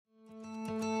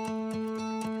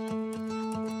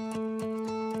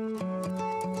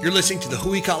You're listening to the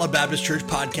Huikala Baptist Church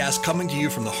podcast, coming to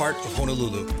you from the heart of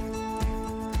Honolulu.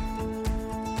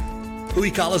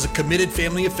 Huikala is a committed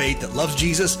family of faith that loves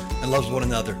Jesus and loves one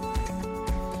another.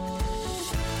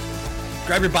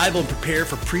 Grab your Bible and prepare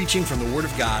for preaching from the Word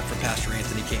of God from Pastor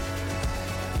Anthony King.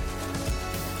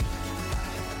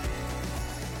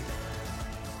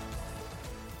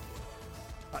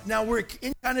 Now we're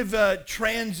in kind of a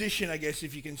transition, I guess,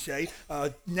 if you can say.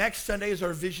 Next Sunday is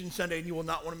our Vision Sunday, and you will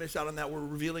not want to miss out on that. We're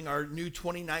revealing our new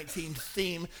 2019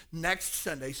 theme next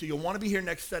Sunday, so you'll want to be here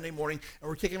next Sunday morning, and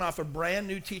we're kicking off a brand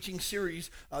new teaching series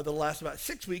that'll last about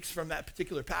 6 weeks from that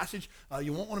particular passage.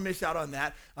 You won't want to miss out on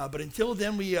that, but until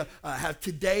then, we have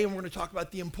today, and we're going to talk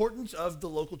about the importance of the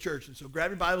local church. And so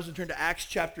grab your Bibles and turn to Acts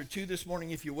chapter 2 this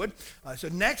morning, if you would. So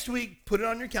next week, put it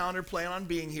on your calendar, plan on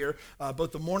being here.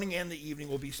 Both the morning and the evening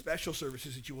will be special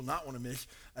services that you will not want to miss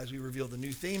as we reveal the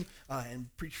new theme and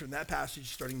preach from that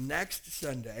passage starting next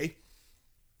Sunday.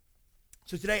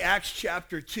 So today, Acts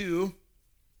chapter 2.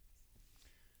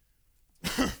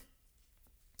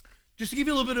 Just to give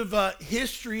you a little bit of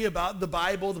history about the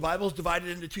Bible is divided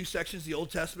into two sections, the Old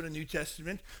Testament and New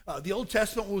Testament. The Old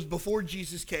Testament was before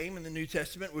Jesus came, and the New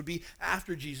Testament would be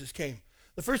after Jesus came.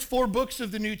 The first 4 books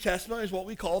of the New Testament is what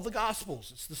we call the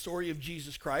Gospels. It's the story of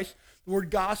Jesus Christ. The word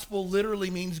gospel literally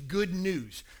means good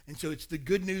news. And so it's the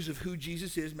good news of who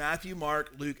Jesus is: Matthew,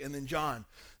 Mark, Luke, and then John.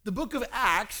 The book of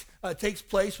Acts takes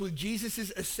place with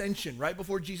Jesus' ascension. Right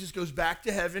before Jesus goes back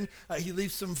to heaven, he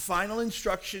leaves some final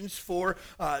instructions for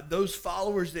those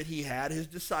followers that he had, his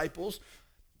disciples.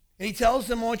 And he tells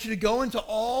them, I want you to go into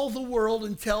all the world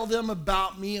and tell them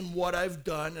about me and what I've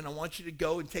done. And I want you to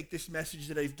go and take this message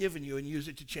that I've given you and use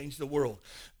it to change the world.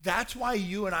 That's why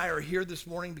you and I are here this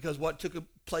morning, because what took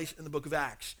place in the book of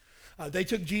Acts. They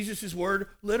took Jesus' word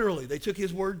literally. They took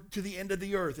his word to the end of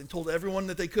the earth and told everyone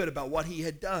that they could about what he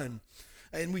had done.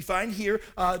 And we find here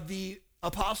the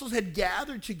apostles had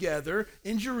gathered together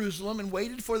in Jerusalem and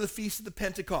waited for the feast of the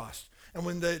Pentecost. And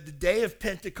when the day of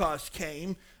Pentecost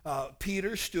came,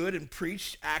 Peter stood and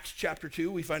preached Acts chapter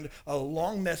 2. We find a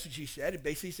long message he said,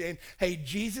 basically saying, hey,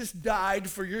 Jesus died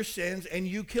for your sins and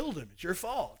you killed him. It's your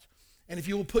fault. And if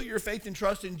you will put your faith and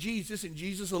trust in Jesus and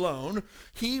Jesus alone,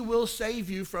 he will save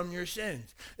you from your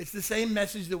sins. It's the same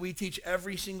message that we teach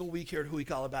every single week here at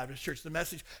Huikala Baptist Church. The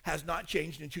message has not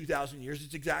changed in 2,000 years.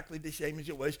 It's exactly the same as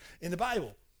it was in the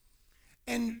Bible.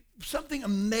 And something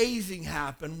amazing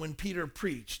happened when Peter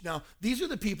preached. Now, these are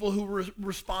the people who were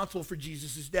responsible for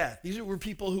Jesus' death. These were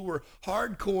people who were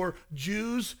hardcore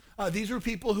Jews. These were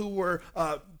people who were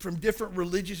from different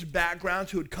religious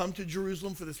backgrounds who had come to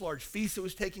Jerusalem for this large feast that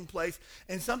was taking place.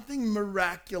 And something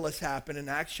miraculous happened in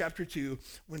Acts chapter 2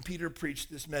 when Peter preached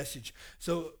this message.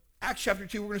 So Acts chapter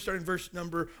 2, we're going to start in verse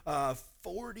number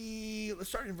 40. Let's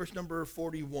start in verse number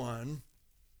 41.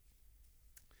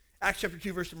 Acts chapter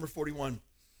 2, verse number 41.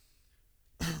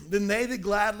 Then they that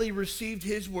gladly received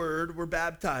his word were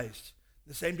baptized.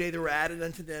 The same day there were added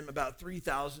unto them about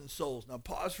 3,000 souls. Now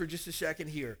pause for just a second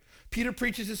here. Peter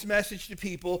preaches this message to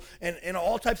people, and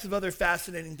all types of other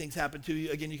fascinating things happen to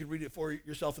you. Again, you can read it for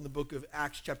yourself in the book of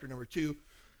Acts chapter number 2.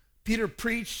 Peter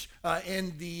preached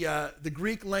in the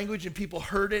Greek language, and people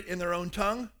heard it in their own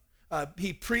tongue.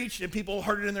 He preached and people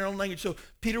heard it in their own language. So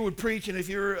Peter would preach, and if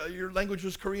your language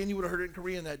was Korean, you would have heard it in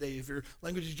Korean that day. If your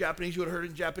language is Japanese, you would have heard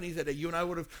it in Japanese that day. You and I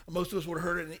most of us would have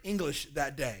heard it in English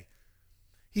that day.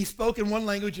 He spoke in one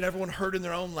language and everyone heard in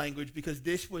their own language because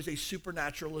this was a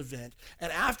supernatural event.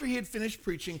 And after he had finished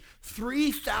preaching,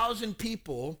 3,000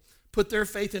 people put their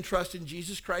faith and trust in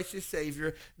Jesus Christ as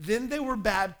Savior. Then they were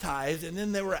baptized, and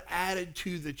then they were added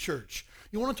to the church.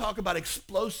 You want to talk about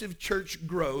explosive church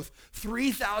growth?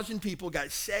 3,000 people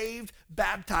got saved,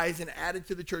 baptized, and added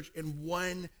to the church in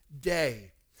one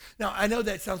day. Now, I know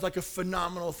that sounds like a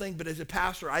phenomenal thing, but as a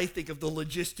pastor, I think of the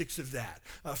logistics of that.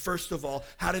 First of all,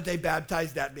 how did they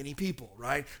baptize that many people,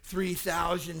 right?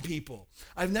 3,000 people.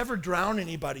 I've never drowned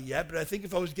anybody yet, but I think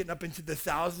if I was getting up into the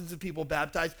thousands of people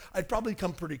baptized, I'd probably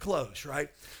come pretty close, right?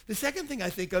 The second thing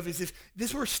I think of is if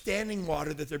this were standing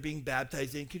water that they're being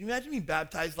baptized in. Can you imagine being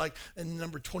baptized like in the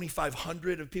number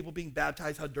 2,500 of people being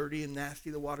baptized, how dirty and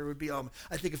nasty the water would be? I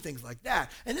think of things like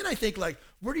that. And then I think, like,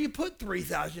 where do you put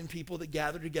 3,000 people that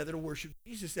gather together to worship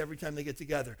Jesus every time they get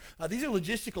together? These are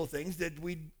logistical things that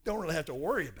we don't really have to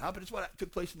worry about, but it's what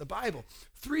took place in the Bible.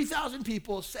 3,000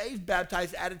 people saved,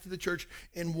 baptized, added to the church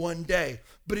in one day.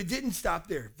 But it didn't stop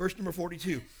there. Verse number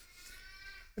 42.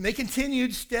 And they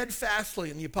continued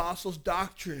steadfastly in the apostles'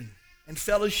 doctrine and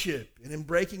fellowship and in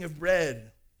breaking of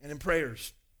bread and in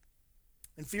prayers.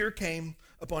 And fear came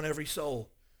upon every soul.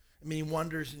 And many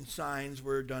wonders and signs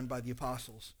were done by the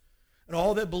apostles. And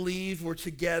all that believed were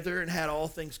together and had all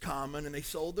things common, and they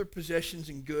sold their possessions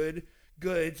and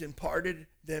goods and parted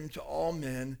them to all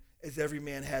men as every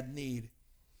man had need.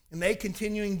 And they,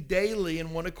 continuing daily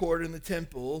in one accord in the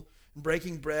temple, and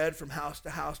breaking bread from house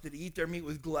to house, did eat their meat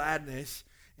with gladness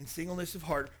and singleness of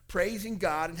heart, praising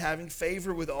God and having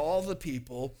favor with all the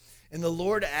people. And the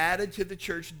Lord added to the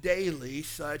church daily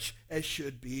such as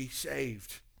should be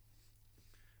saved.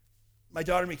 My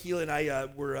daughter Michaela and I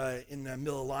were in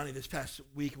Mililani this past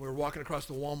week, and we were walking across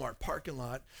the Walmart parking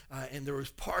lot, and there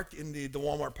was parked in the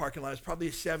Walmart parking lot, it was probably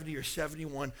a 70 or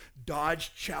 71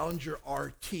 Dodge Challenger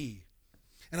RT.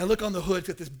 And I look on the hood, it's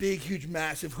got this big, huge,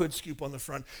 massive hood scoop on the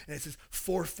front, and it says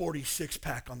 446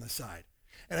 pack on the side.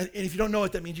 And if you don't know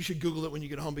what that means, you should Google it when you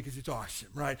get home because it's awesome,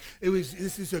 right?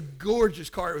 This is a gorgeous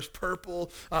car. It was purple,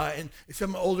 and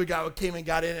some older guy came and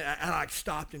got in, and I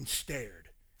stopped and stared.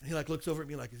 And he looks over at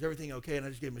me like, is everything okay? And I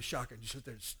just gave him a shock. I just stood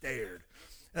there and stared.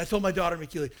 And I told my daughter,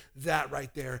 Michaela, that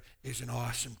right there is an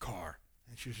awesome car.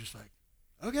 And she was just like,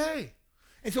 okay.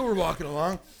 And so we're walking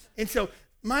along. And so,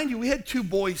 mind you, we had two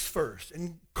boys first.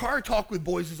 And car talk with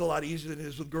boys is a lot easier than it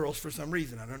is with girls for some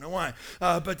reason. I don't know why.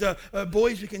 But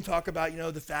boys, we can talk about,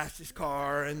 the fastest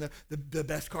car and the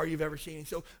best car you've ever seen. And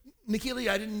so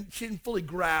Michaela, she didn't fully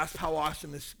grasp how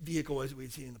awesome this vehicle was that we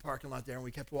had seen in the parking lot there, and we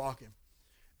kept walking.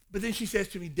 But then she says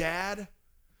to me, Dad,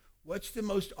 what's the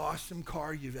most awesome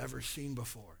car you've ever seen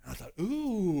before? And I thought,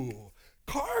 ooh,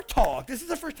 car talk. This is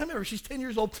the first time ever. She's 10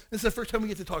 years old. This is the first time we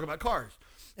get to talk about cars.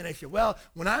 And I said, well,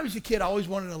 when I was a kid, I always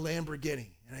wanted a Lamborghini.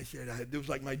 And I said, it was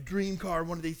like my dream car.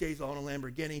 One of these days, I'll own a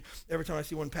Lamborghini. Every time I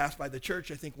see one pass by the church,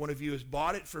 I think one of you has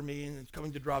bought it for me and is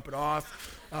coming to drop it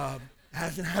off.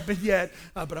 Hasn't happened yet,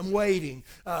 but I'm waiting.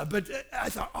 But I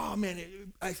thought, oh, man.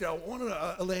 I said, I wanted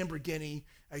a Lamborghini.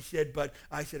 I said,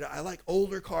 I like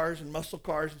older cars and muscle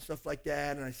cars and stuff like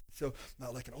that. And I said, so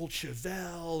like an old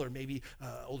Chevelle or maybe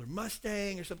older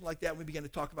Mustang or something like that. And we began to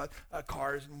talk about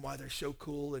cars and why they're so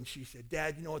cool. And she said,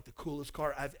 Dad, you know what the coolest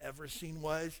car I've ever seen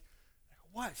was? I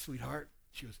go, what, sweetheart?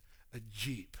 She goes, a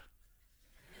Jeep.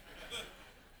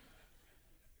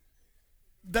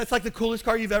 That's like the coolest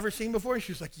car you've ever seen before? And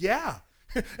she was like, yeah.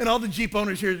 And all the Jeep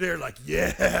owners here, they're like,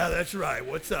 yeah, that's right.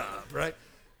 What's up, right?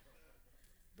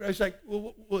 I was like,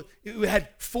 well, it had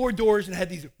 4 doors and had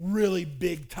these really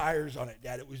big tires on it,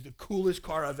 Dad. It was the coolest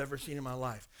car I've ever seen in my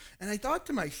life. And I thought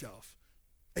to myself,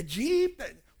 a Jeep?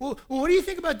 Well, what do you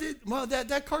think about this? Well,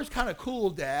 that car's kind of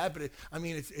cool, Dad, but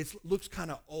it looks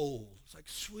kind of old. It's like,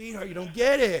 sweetheart, you don't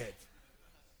get it.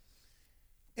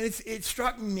 And it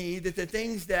struck me that the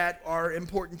things that are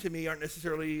important to me aren't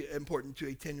necessarily important to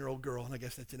a 10-year-old girl, and I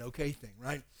guess that's an okay thing,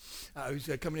 right? I was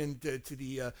coming into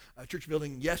the church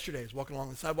building yesterday. I was walking along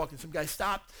the sidewalk, and some guy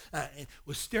stopped and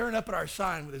was staring up at our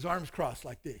sign with his arms crossed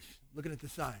like this, looking at the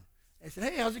sign. I said,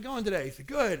 hey, how's it going today? He said,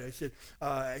 good.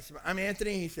 I said, I'm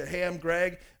Anthony. He said, hey, I'm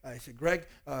Greg. I said, Greg,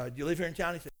 do you live here in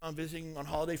town? He said, I'm visiting on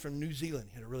holiday from New Zealand.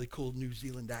 He had a really cool New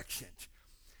Zealand accent.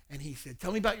 And he said,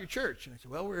 tell me about your church. And I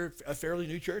said, well, we're a fairly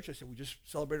new church. I said, we just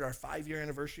celebrated our 5-year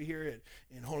anniversary here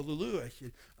in Honolulu. I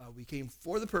said, we came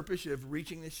for the purpose of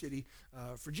reaching this city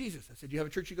for Jesus. I said, do you have a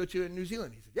church you go to in New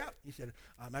Zealand? He said, yeah. He said,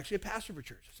 I'm actually a pastor of a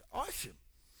church. I said, awesome.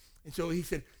 And so he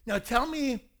said, now tell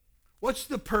me, what's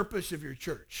the purpose of your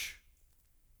church?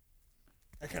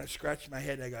 I kind of scratched my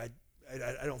head. I go,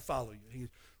 I don't follow you. He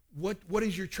goes, what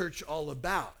is your church all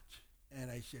about? And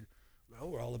I said, well,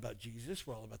 we're all about Jesus.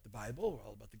 We're all about the Bible. We're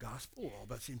all about the gospel. We're all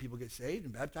about seeing people get saved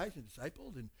and baptized and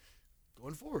discipled and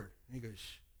going forward. And he goes,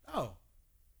 oh,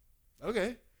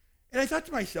 okay. And I thought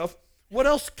to myself, what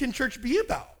else can church be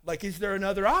about? Like, is there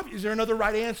another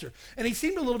right answer? And he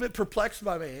seemed a little bit perplexed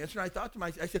by my answer. And I thought to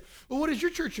myself, I said, well, what is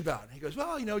your church about? And he goes,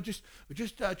 well,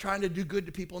 just trying to do good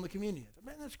to people in the community. I thought,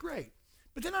 man, that's great.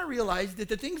 But then I realized that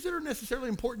the things that are necessarily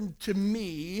important to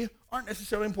me aren't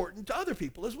necessarily important to other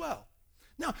people as well.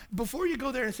 Now, before you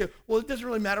go there and say, well, it doesn't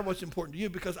really matter what's important to you,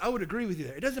 because I would agree with you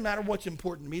there. It doesn't matter what's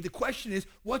important to me. The question is,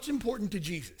 what's important to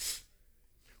Jesus?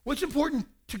 What's important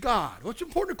to God? What's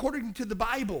important according to the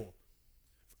Bible?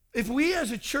 If we as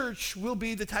a church will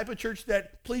be the type of church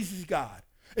that pleases God,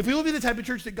 if we will be the type of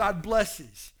church that God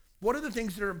blesses, what are the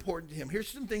things that are important to him? Here's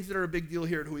some things that are a big deal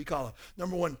here at Huikala.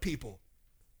 Number one, people.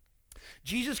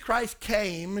 Jesus Christ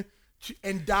came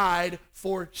and died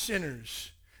for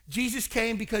sinners. Jesus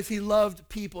came because he loved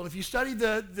people. And if you study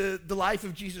the life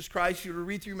of Jesus Christ, you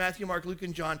read through Matthew, Mark, Luke,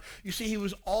 and John, you see he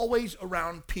was always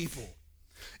around people.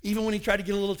 Even when he tried to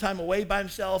get a little time away by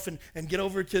himself and get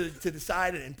over to the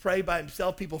side and pray by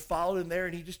himself, people followed him there,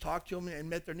 and he just talked to them and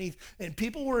met their needs. And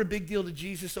people were a big deal to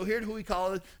Jesus. So here at Who We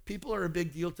Call It, people are a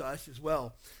big deal to us as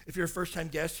well. If you're a first-time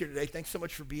guest here today, thanks so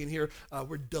much for being here.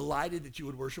 We're delighted that you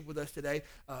would worship with us today.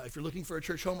 If you're looking for a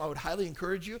church home, I would highly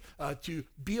encourage you to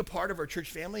be a part of our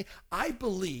church family. I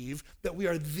believe that we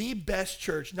are the best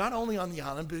church, not only on the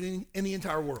island, but in the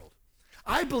entire world.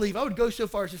 I would go so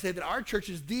far as to say that our church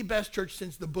is the best church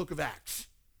since the book of Acts.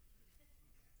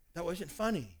 That wasn't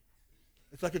funny.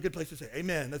 It's like a good place to say,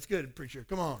 amen. That's good, preacher.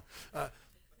 Come on.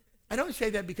 I don't say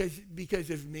that because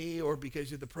of me or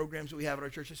because of the programs that we have at our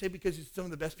church. I say because it's some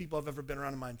of the best people I've ever been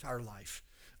around in my entire life.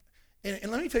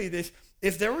 And let me tell you this.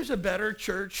 If there was a better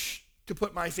church to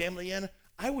put my family in,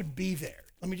 I would be there.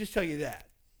 Let me just tell you that.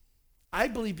 I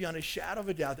believe beyond a shadow of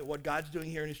a doubt that what God's doing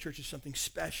here in his church is something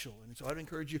special. And so I'd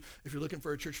encourage you, if you're looking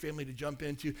for a church family to jump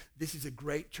into, this is a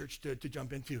great church to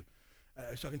jump into.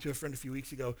 I was talking to a friend a few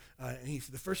weeks ago, and he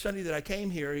said, the first Sunday that I came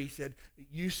here, he said,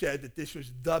 you said that this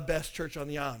was the best church on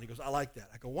the island. He goes, I like that.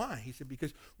 I go, why? He said,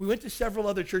 because we went to several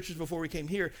other churches before we came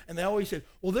here, and they always said,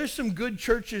 well, there's some good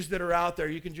churches that are out there.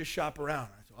 You can just shop around.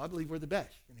 I said, well, I believe we're the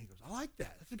best. And he goes, I like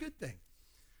that. That's a good thing.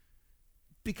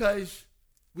 Because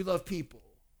we love people.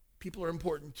 People are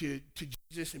important to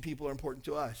Jesus, and people are important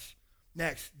to us.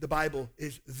 Next, the Bible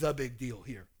is the big deal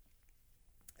here.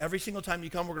 Every single time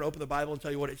you come, we're going to open the Bible and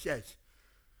tell you what it says.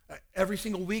 Every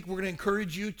single week, we're going to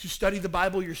encourage you to study the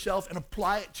Bible yourself and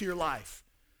apply it to your life.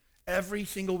 Every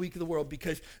single week of the world,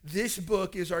 because this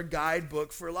book is our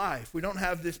guidebook for life. We don't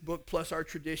have this book plus our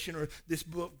tradition or this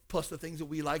book plus the things that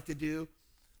we like to do.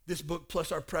 This book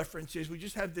plus our preferences. We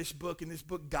just have this book, and this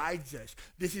book guides us.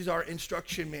 This is our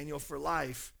instruction manual for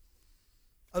life.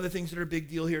 Other things that are a big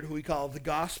deal here, who we call the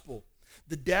gospel.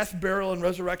 The death, burial, and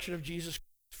resurrection of Jesus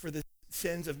Christ for the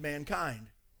sins of mankind.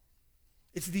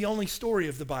 It's the only story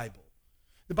of the Bible.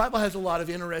 The Bible has a lot of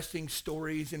interesting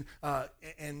stories, and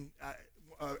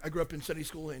I grew up in Sunday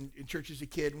school and in church as a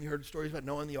kid, and we heard stories about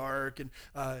Noah and the ark, and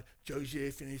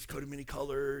Joseph and his coat of many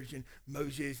colors, and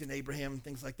Moses and Abraham, and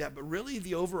things like that. But really,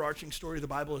 the overarching story of the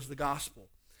Bible is the gospel.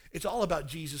 It's all about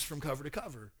Jesus from cover to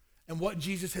cover, and what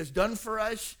Jesus has done for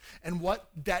us, and what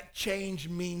that change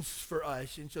means for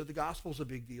us. And so the gospel's a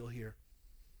big deal here.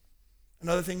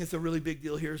 Another thing that's a really big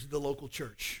deal here is the local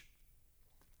church.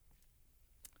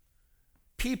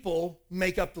 People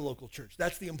make up the local church.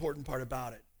 That's the important part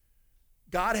about it.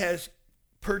 God has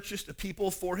purchased a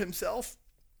people for himself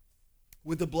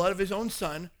with the blood of his own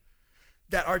son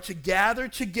that are to gather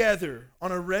together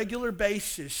on a regular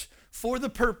basis for the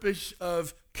purpose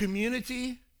of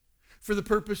community, for the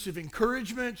purpose of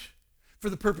encouragement, for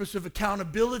the purpose of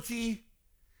accountability.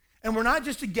 And we're not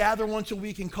just to gather once a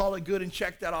week and call it good and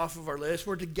check that off of our list.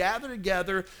 We're to gather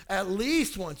together at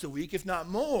least once a week, if not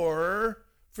more,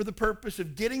 for the purpose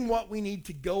of getting what we need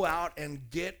to go out and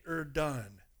get her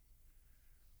done.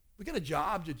 We've got a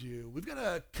job to do. We've got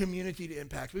a community to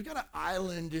impact. We've got an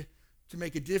island to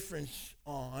make a difference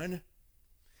on.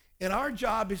 And our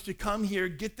job is to come here,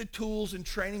 get the tools and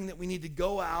training that we need to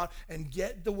go out and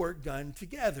get the work done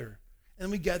together.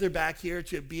 And we gather back here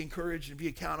to be encouraged and be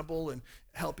accountable and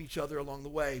help each other along the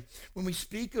way. When we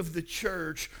speak of the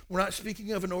church, we're not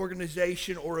speaking of an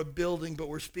organization or a building, but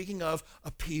we're speaking of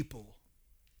a people.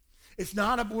 It's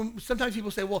not sometimes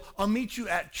people say, well, I'll meet you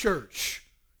at church.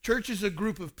 Church is a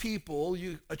group of people.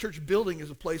 A church building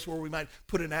is a place where we might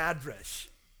put an address.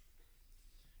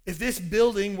 If this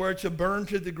building were to burn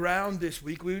to the ground this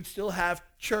week, we would still have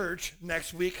church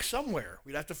next week somewhere.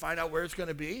 We'd have to find out where it's going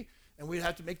to be, and we'd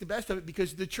have to make the best of it,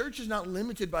 because the church is not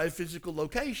limited by a physical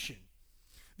location.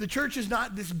 The church is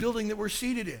not this building that we're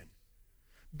seated in,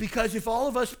 because if all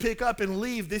of us pick up and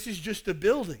leave, this is just a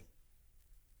building.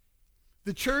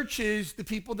 The church is the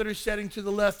people that are sitting to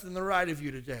the left and the right of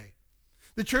you today.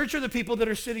 The church are the people that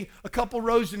are sitting a couple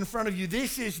rows in front of you.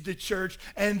 This is the church,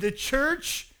 and the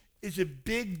church is a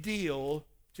big deal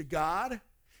to God,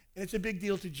 and it's a big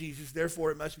deal to Jesus. Therefore,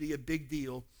 it must be a big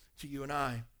deal to you and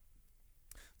I.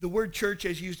 The word church,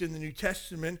 as used in the New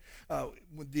Testament,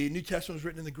 the New Testament was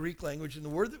written in the Greek language, and the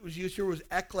word that was used here was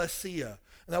ekklesia.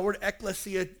 And that word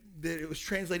ekklesia, that it was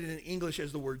translated in English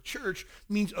as the word church,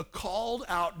 means a called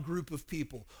out group of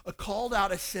people, a called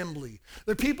out assembly.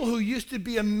 They're people who used to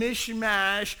be a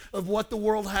mishmash of what the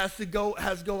world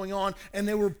has going on, and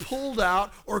they were pulled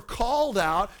out or called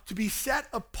out to be set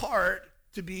apart,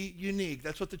 to be unique.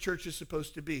 That's what the church is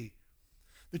supposed to be.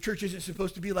 The church isn't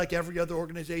supposed to be like every other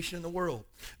organization in the world.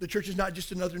 The church is not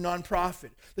just another nonprofit.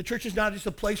 The church is not just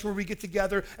a place where we get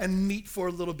together and meet for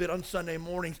a little bit on Sunday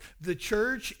mornings. The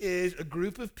church is a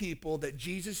group of people that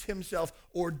Jesus himself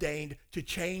ordained to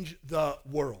change the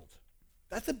world.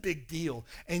 That's a big deal,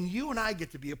 and you and I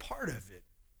get to be a part of it.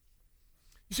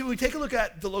 You see, when we take a look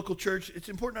at the local church, it's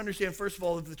important to understand, first of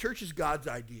all, that the church is God's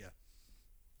idea.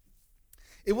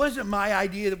 It wasn't my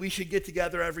idea that we should get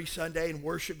together every Sunday and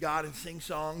worship God and sing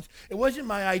songs. It wasn't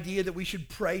my idea that we should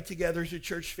pray together as a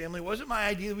church family. It wasn't my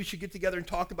idea that we should get together and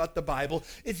talk about the Bible.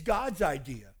 It's God's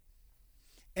idea.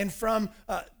 And from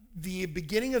the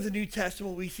beginning of the New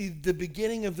Testament, we see the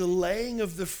beginning of the laying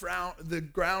of the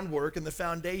groundwork and the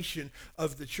foundation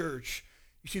of the church.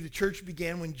 You see, the church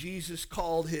began when Jesus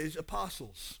called his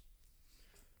apostles.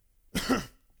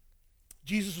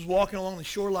 Jesus was walking along the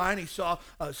shoreline. He saw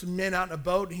some men out in a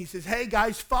boat, and he says, "Hey,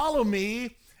 guys, follow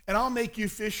me, and I'll make you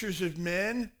fishers of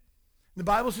men." And the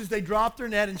Bible says they dropped their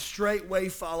net and straightway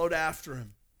followed after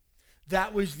him.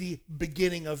 That was the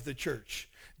beginning of the church.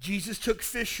 Jesus took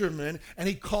fishermen, and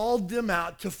he called them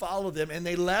out to follow them, and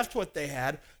they left what they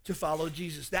had to follow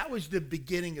Jesus. That was the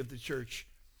beginning of the church.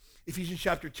 Ephesians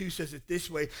chapter 2 says it this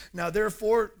way: "Now,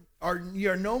 therefore, ye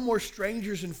are no more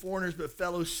strangers and foreigners, but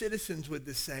fellow citizens with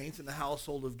the saints in the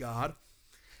household of God,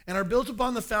 and are built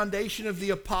upon the foundation of the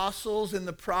apostles and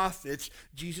the prophets,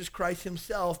 Jesus Christ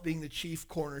himself being the chief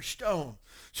cornerstone."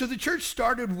 So the church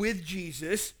started with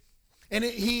Jesus, and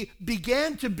he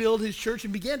began to build his church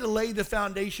and began to lay the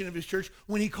foundation of his church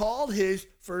when he called his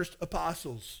first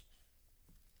apostles.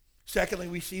 Secondly,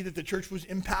 we see that the church was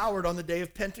empowered on the day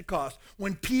of Pentecost.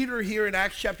 When Peter here in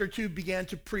Acts chapter 2 began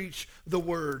to preach the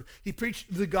word, he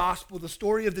preached the gospel, the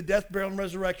story of the death, burial, and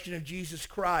resurrection of Jesus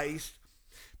Christ.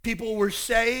 People were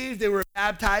saved, they were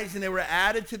baptized, and they were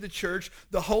added to the church.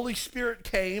 The Holy Spirit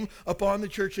came upon the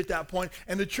church at that point,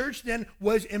 and the church then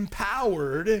was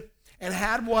empowered and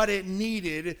had what it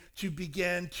needed to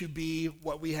begin to be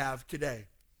what we have today.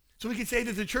 So we could say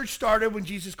that the church started when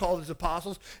Jesus called his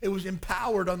apostles. It was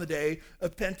empowered on the day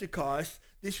of Pentecost.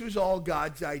 This was all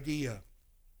God's idea.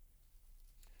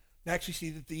 Next, we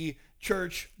see that the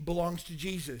church belongs to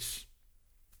Jesus.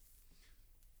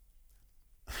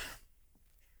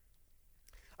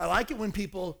 I like it when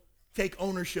people take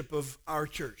ownership of our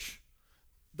church.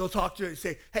 They'll talk to it and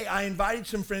say, "Hey, I invited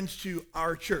some friends to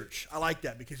our church." I like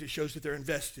that because it shows that they're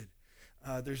invested.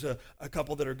 There's a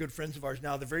couple that are good friends of ours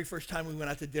now. The very first time we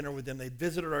went out to dinner with them, they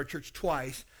visited our church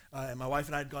twice, and my wife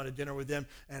and I had gone to dinner with them,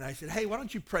 and I said, "Hey, why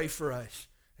don't you pray for us?"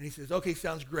 And he says, "Okay,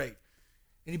 sounds great."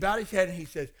 And he bowed his head and he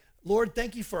says, "Lord,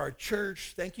 thank you for our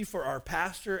church. Thank you for our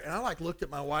pastor." And I looked at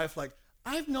my wife like,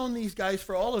 I've known these guys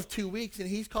for all of 2 weeks, and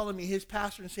he's calling me his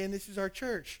pastor and saying, "This is our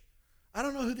church." I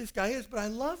don't know who this guy is, but I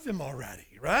love him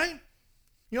already, right?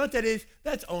 You know what that is?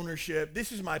 That's ownership.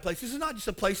 This is my place. This is not just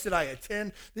a place that I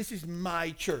attend. This is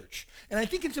my church. And I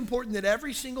think it's important that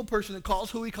every single person that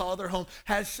calls who we call their home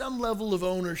has some level of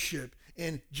ownership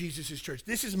in Jesus' church.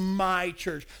 This is my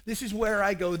church. This is where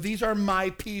I go. These are my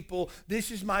people.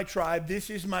 This is my tribe. This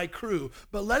is my crew.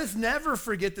 But let us never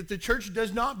forget that the church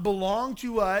does not belong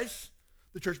to us.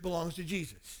 The church belongs to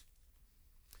Jesus.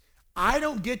 I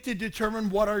don't get to determine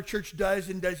what our church does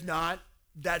and does not.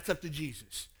 That's up to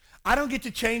Jesus. I don't get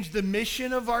to change the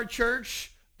mission of our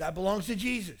church. That belongs to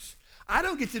Jesus. I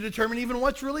don't get to determine even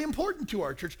what's really important to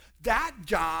our church. That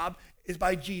job is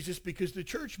by Jesus because the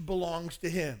church belongs to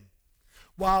him.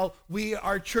 While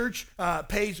our church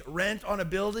pays rent on a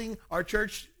building, our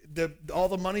church, all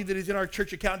the money that is in our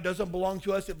church account doesn't belong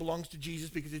to us. It belongs to Jesus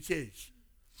because it's his.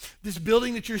 This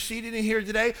building that you're seated in here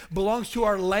today belongs to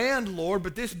our landlord,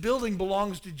 but this building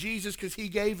belongs to Jesus because he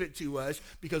gave it to us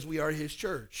because we are his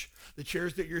church. The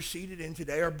chairs that you're seated in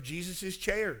today are Jesus'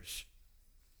 chairs.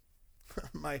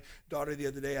 My daughter the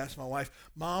other day asked my wife,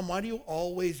 "Mom, why do you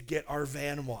always get our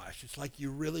van washed? It's like you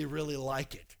really, really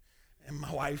like it." And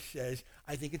my wife says,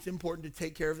 "I think it's important to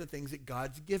take care of the things that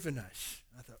God's given us."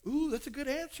 I thought, ooh, that's a good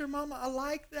answer, Mama. I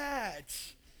like that.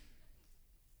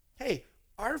 Hey,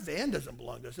 our van doesn't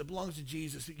belong to us. It belongs to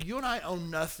Jesus. You and I own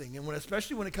nothing. And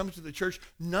especially when it comes to the church,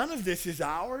 none of this is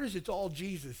ours. It's all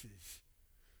Jesus's.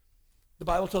 The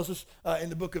Bible tells us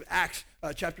in the book of Acts,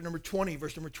 chapter number 20,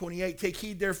 verse number 28, "Take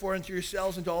heed therefore unto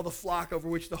yourselves and to all the flock over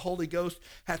which the Holy Ghost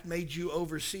hath made you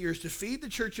overseers, to feed the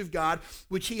church of God,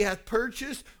 which he hath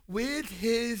purchased with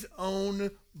his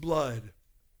own blood."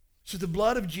 So the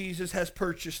blood of Jesus has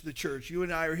purchased the church. You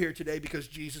and I are here today because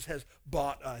Jesus has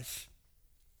bought us.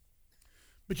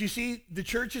 But you see, the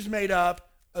church is made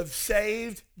up of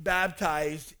saved,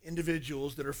 baptized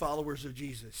individuals that are followers of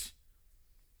Jesus.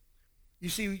 You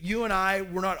see, you and I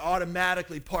were not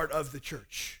automatically part of the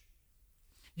church.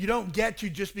 You don't get to,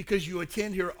 just because you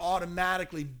attend here,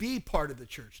 automatically be part of the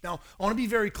church. Now, I want to be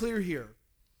very clear here.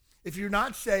 If you're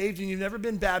not saved and you've never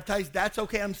been baptized, that's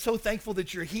okay. I'm so thankful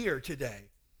that you're here today.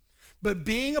 But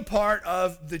being a part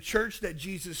of the church that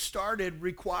Jesus started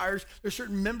requires, there's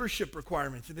certain membership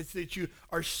requirements, and it's that you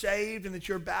are saved and that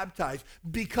you're baptized,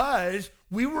 because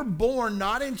we were born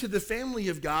not into the family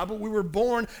of God, but we were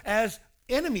born as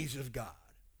enemies of God.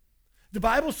 The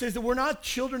Bible says that we're not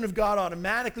children of God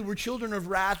automatically. We're children of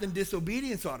wrath and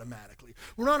disobedience automatically.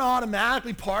 We're not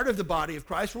automatically part of the body of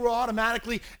Christ. We're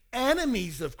automatically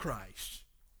enemies of Christ.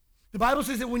 The Bible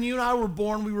says that when you and I were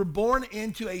born, we were born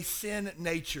into a sin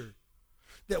nature.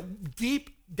 That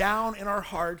deep down in our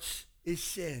hearts is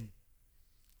sin.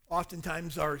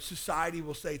 Oftentimes our society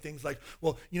will say things like,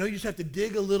 well, you just have to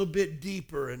dig a little bit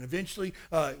deeper, and eventually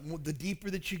the deeper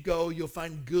that you go, you'll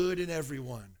find good in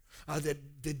everyone. That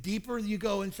the deeper you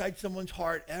go inside someone's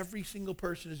heart, every single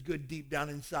person is good deep down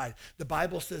inside. The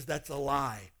Bible says that's a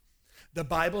lie. The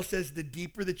Bible says the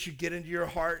deeper that you get into your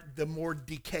heart, the more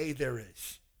decay there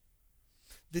is.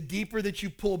 The deeper that you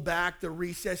pull back the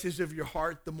recesses of your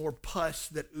heart, the more pus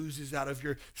that oozes out of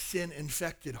your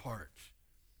sin-infected heart.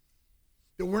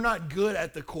 That we're not good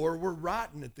at the core, we're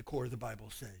rotten at the core, the Bible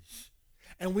says.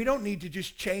 And we don't need to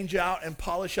just change out and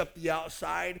polish up the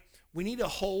outside. We need a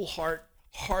whole heart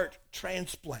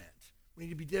transplant. We need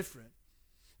to be different.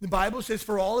 The Bible says,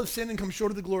 for all have sinned and come short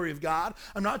of the glory of God.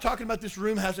 I'm not talking about this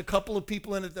room has a couple of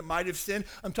people in it that might have sinned.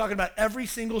 I'm talking about every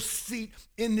single seat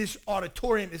in this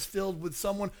auditorium is filled with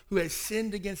someone who has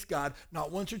sinned against God,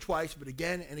 not once or twice, but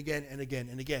again and again and again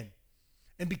and again.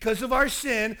 And because of our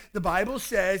sin, the Bible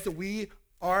says that we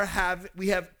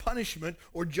have punishment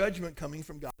or judgment coming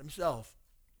from God himself.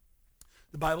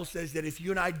 The Bible says that if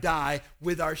you and I die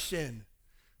with our sin,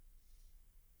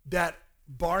 that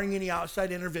barring any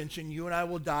outside intervention, you and I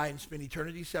will die and spend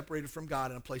eternity separated from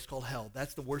God in a place called hell.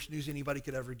 That's the worst news anybody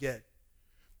could ever get.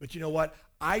 But you know what?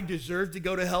 I deserve to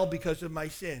go to hell because of my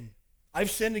sin. I've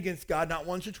sinned against God not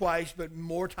once or twice, but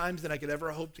more times than I could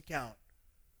ever hope to count.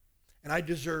 And I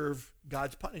deserve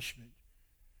God's punishment.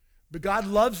 But God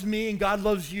loves me and God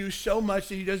loves you so much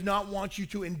that he does not want you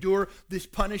to endure this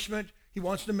punishment. He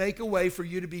wants to make a way for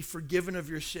you to be forgiven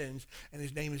of your sins, and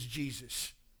his name is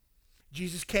Jesus.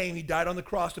 Jesus came, he died on the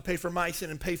cross to pay for my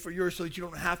sin and pay for yours, so that you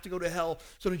don't have to go to hell,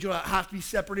 so that you don't have to be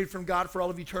separated from God for all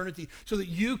of eternity, so that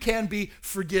you can be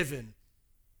forgiven.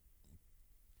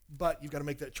 But you've got to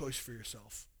make that choice for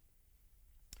yourself.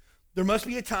 There must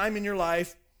be a time in your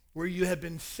life where you have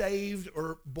been saved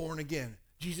or born again.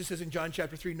 Jesus says in John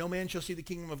chapter 3, no man shall see the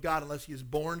kingdom of God unless he is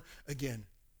born again.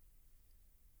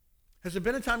 Has there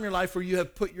been a time in your life where you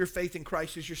have put your faith in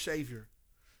Christ as your Savior?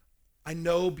 I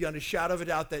know beyond a shadow of a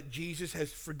doubt that Jesus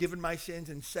has forgiven my sins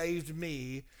and saved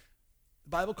me. The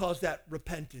Bible calls that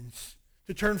repentance.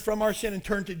 To turn from our sin and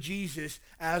turn to Jesus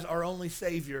as our only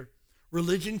Savior.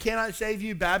 Religion cannot save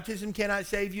you. Baptism cannot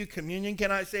save you. Communion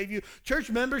cannot save you. Church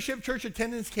membership, church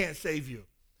attendance can't save you.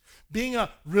 Being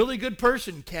a really good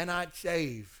person cannot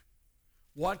save.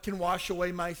 What can wash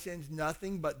away my sins?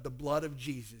 Nothing but the blood of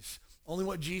Jesus. Only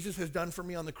what Jesus has done for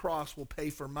me on the cross will pay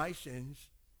for my sins.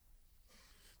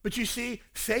 But you see,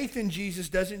 faith in Jesus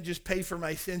doesn't just pay for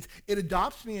my sins. It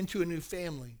adopts me into a new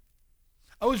family.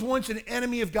 I was once an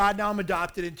enemy of God. Now I'm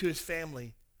adopted into his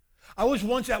family. I was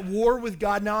once at war with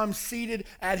God. Now I'm seated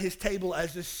at his table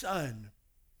as a son.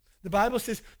 The Bible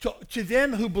says, to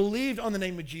them who believed on the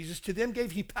name of Jesus, to them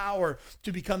gave he power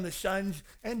to become the sons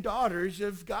and daughters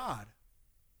of God.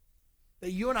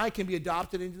 That you and I can be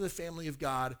adopted into the family of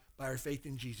God by our faith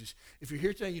in Jesus. If you're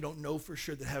here today, you don't know for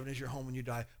sure that heaven is your home when you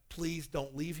die, please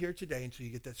don't leave here today until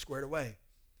you get that squared away.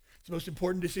 It's the most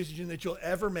important decision that you'll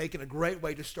ever make and a great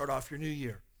way to start off your new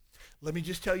year. Let me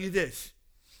just tell you this.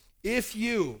 If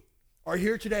you are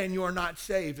here today and you are not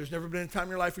saved, there's never been a time in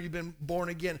your life where you've been born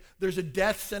again, there's a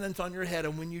death sentence on your head,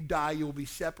 and when you die, you will be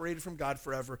separated from God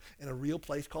forever in a real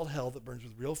place called hell that burns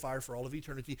with real fire for all of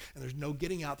eternity, and there's no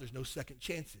getting out, there's no second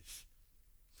chances.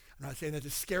 I'm not saying that to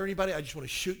scare anybody. I just want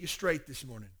to shoot you straight this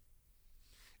morning.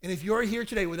 And if you're here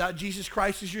today without Jesus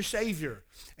Christ as your Savior,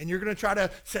 and you're going to try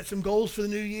to set some goals for the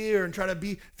new year and try to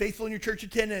be faithful in your church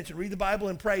attendance and read the Bible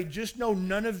and pray, just know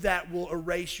none of that will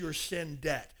erase your sin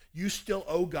debt. You still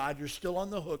owe God. You're still on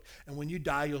the hook. And when you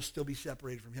die, you'll still be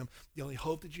separated from him. The only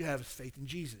hope that you have is faith in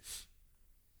Jesus.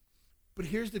 But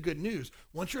here's the good news.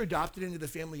 Once you're adopted into the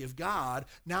family of God,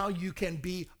 now you can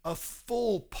be a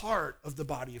full part of the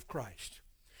body of Christ.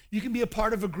 You can be a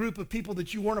part of a group of people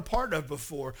that you weren't a part of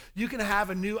before. You can have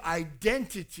a new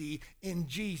identity in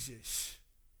Jesus.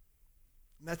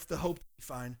 And that's the hope that we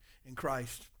find in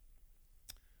Christ.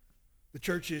 The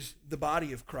church is the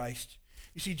body of Christ.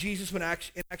 You see, Jesus, in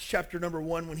Acts chapter number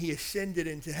 1, when he ascended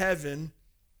into heaven,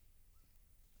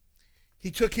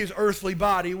 he took his earthly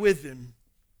body with him.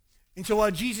 And so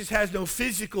while Jesus has no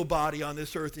physical body on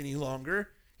this earth any longer,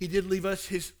 he did leave us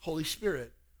his Holy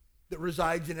Spirit that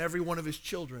resides in every one of his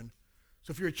children.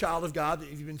 So if you're a child of God, that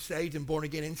you've been saved and born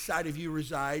again, inside of you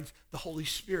resides the Holy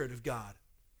Spirit of God.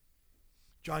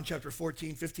 John chapter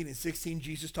 14, 15, and 16,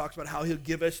 Jesus talks about how he'll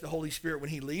give us the Holy Spirit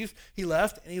when he leaves. He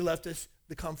left, and he left us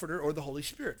the Comforter, or the Holy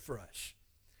Spirit, for us.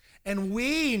 And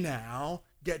we now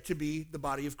get to be the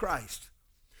body of Christ.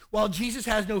 While Jesus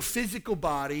has no physical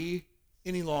body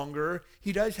any longer,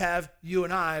 he does have you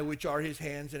and I, which are his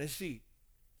hands and his feet.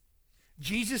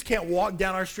 Jesus can't walk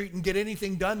down our street and get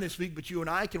anything done this week, but you and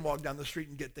I can walk down the street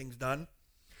and get things done.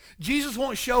 Jesus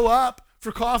won't show up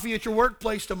for coffee at your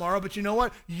workplace tomorrow, but you know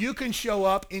what? You can show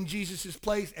up in Jesus'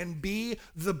 place and be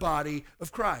the body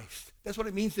of Christ. That's what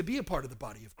it means to be a part of the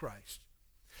body of Christ.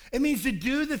 It means to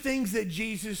do the things that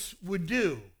Jesus would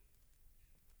do.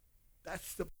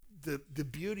 That's the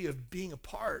beauty of being a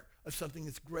part of something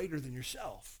that's greater than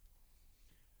yourself.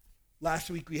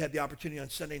 Last week we had the opportunity on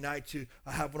Sunday night to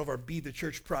have one of our Be the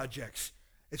Church projects.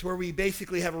 It's where we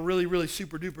basically have a really, really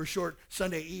super duper short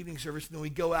Sunday evening service, and then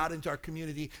we go out into our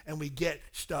community and we get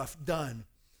stuff done.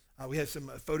 We have some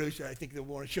photos I think that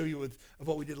we want to show you of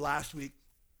what we did last week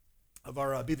of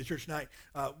our Be the Church night.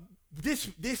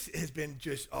 This has been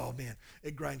just, oh man,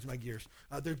 it grinds my gears.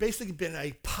 There's basically been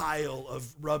a pile of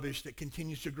rubbish that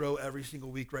continues to grow every single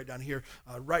week right down here,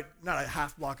 not a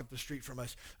half block up the street from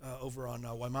us, over on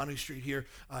Waimanu Street here.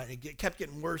 It kept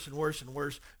getting worse and worse and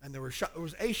worse. And there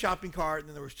was a shopping cart, and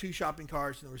then there was 2 shopping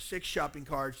carts, and there were 6 shopping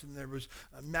carts, and there was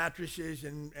mattresses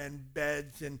and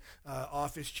beds and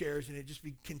office chairs, and it just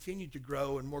continued to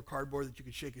grow, and more cardboard that you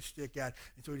could shake a stick at.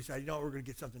 And so we decided, we're going to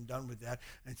get something done with that.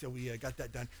 And so we got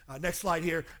that done. Next slide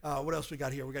here. What else we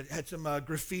got here? Had some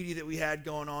graffiti that we had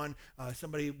going on.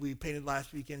 Somebody we painted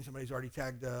last weekend. Somebody's already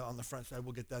tagged on the front side.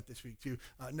 We'll get that this week too.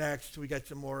 Next, we got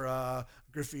some more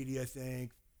graffiti, I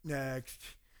think. Next.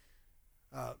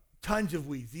 Tons of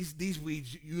weeds. These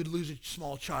weeds, you would lose a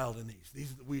small child in these.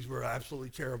 These weeds were absolutely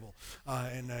terrible.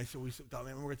 So we thought,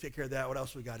 man, we're going to take care of that. What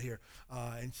else we got here?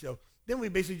 And so then we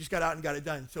basically just got out and got it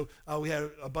done. So we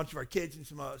had a bunch of our kids and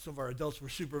some of our adults were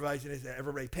supervising it.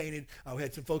 Everybody painted. We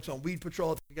had some folks on weed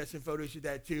patrol. We got some photos of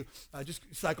that too. Just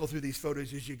cycle through these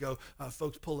photos as you go.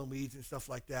 Folks pulling weeds and stuff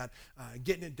like that,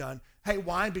 getting it done. Hey,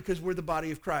 why? Because we're the body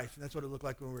of Christ, and that's what it looked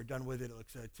like when we were done with it. It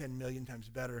looks 10 million times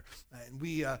better. And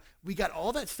we got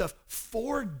all that stuff,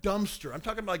 4 dumpster. I'm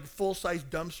talking about like full-size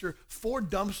dumpster, 4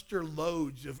 dumpster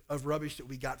loads of rubbish that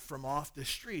we got from off the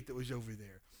street that was over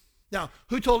there. Now,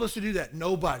 who told us to do that?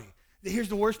 Nobody. Here's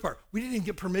the worst part. We didn't even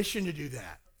get permission to do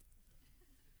that.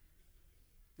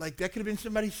 Like, that could have been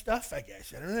somebody's stuff, I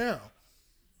guess. I don't know.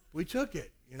 We took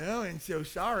it, and so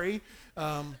sorry.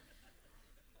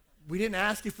 We didn't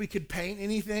ask if we could paint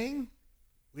anything.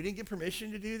 We didn't get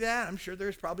permission to do that. I'm sure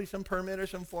there's probably some permit or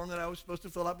some form that I was supposed to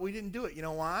fill out, but we didn't do it. You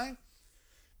know why?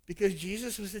 Because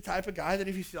Jesus was the type of guy that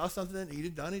if he saw something that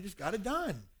needed done, he just got it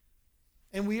done.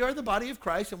 And we are the body of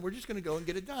Christ, and we're just going to go and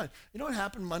get it done. You know what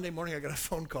happened Monday morning? I got a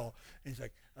phone call, and he's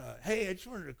like, hey, I just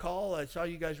wanted to call. I saw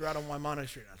you guys were out on Waimanu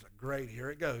Street. I was like, great, here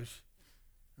it goes.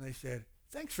 And they said,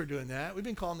 thanks for doing that. We've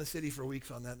been calling the city for weeks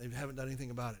on that, and they haven't done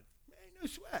anything about it. Hey, no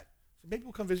sweat. So maybe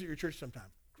we'll come visit your church sometime.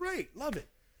 Great, love it.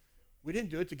 We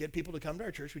didn't do it to get people to come to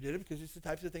our church. We did it because it's the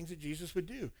types of things that Jesus would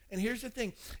do. And here's the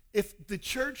thing. If the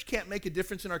church can't make a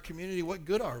difference in our community, what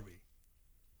good are we?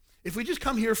 If we just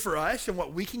come here for us and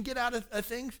what we can get out of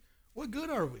things, what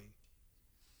good are we?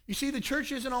 You see, the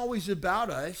church isn't always about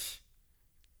us.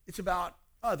 It's about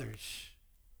others.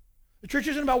 The church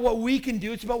isn't about what we can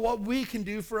do. It's about what we can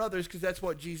do for others, because that's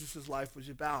what Jesus' life was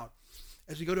about.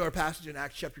 As we go to our passage in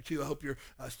Acts chapter 2, I hope you're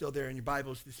still there in your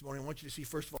Bibles this morning. I want you to see,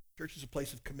 first of all, the church is a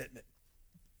place of commitment.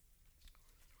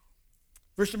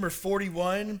 Verse number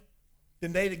 41,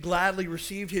 then they that gladly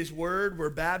received his word were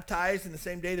baptized, and the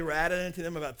same day there were added unto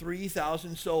them about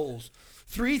 3,000 souls.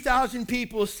 3,000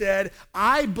 people said,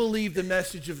 I believe the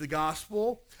message of the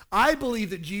gospel. I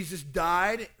believe that Jesus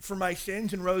died for my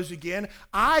sins and rose again.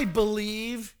 I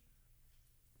believe,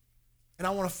 and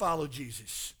I want to follow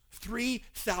Jesus.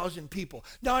 3,000 people.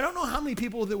 Now, I don't know how many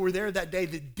people that were there that day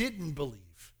that didn't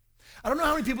believe. I don't know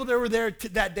how many people that were there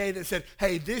that day that said,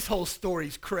 hey, this whole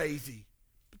story's crazy.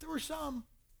 But there were some.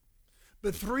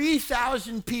 But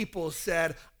 3,000 people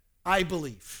said, I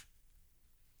believe.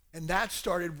 And that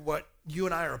started what you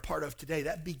and I are a part of today.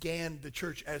 That began the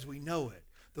church as we know it.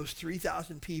 Those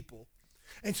 3,000 people.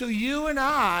 And so you and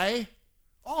I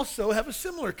also have a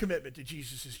similar commitment to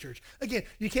Jesus' church. Again,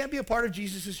 you can't be a part of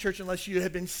Jesus' church unless you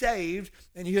have been saved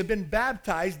and you have been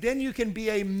baptized. Then you can be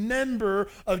a member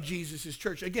of Jesus'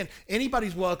 church. Again,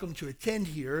 anybody's welcome to attend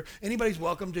here. Anybody's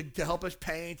welcome to help us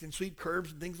paint and sweep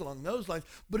curbs and things along those lines.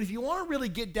 But if you want to really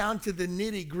get down to the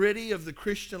nitty-gritty of the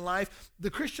Christian life,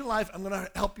 I'm going to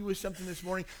help you with something this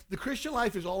morning. The Christian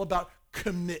life is all about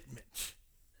commitment.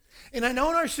 And I know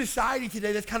in our society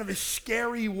today, that's kind of a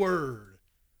scary word.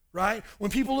 Right? When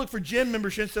people look for gym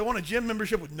memberships, they want a gym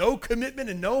membership with no commitment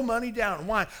and no money down.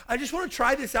 Why? I just want to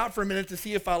try this out for a minute to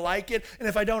see if I like it, and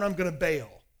if I don't, I'm going to bail.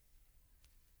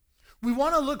 We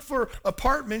want to look for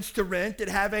apartments to rent that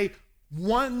have a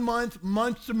 1 month,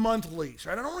 month-to-month lease.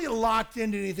 Right? I don't want to get locked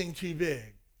into anything too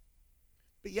big.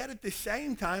 But yet at the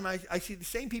same time, I see the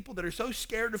same people that are so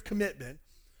scared of commitment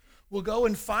will go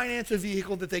and finance a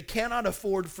vehicle that they cannot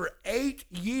afford for 8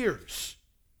 years.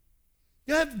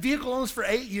 You have vehicle loans for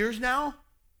 8 years now?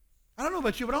 I don't know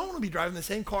about you, but I don't want to be driving the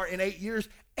same car in 8 years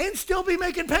and still be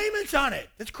making payments on it.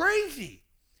 That's crazy.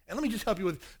 And let me just help you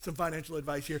with some financial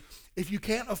advice here. If you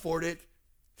can't afford it,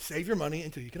 save your money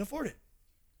until you can afford it.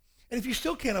 And if you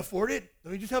still can't afford it,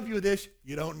 let me just help you with this.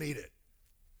 You don't need it.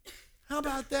 How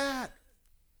about that?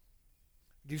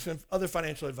 Give you some other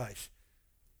financial advice.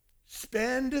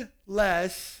 Spend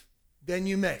less than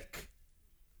you make.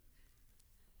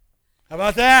 How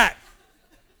about that?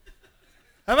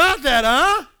 How about that,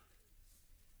 huh?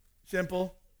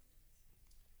 Simple.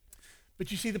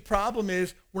 But you see, the problem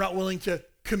is we're not willing to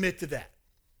commit to that.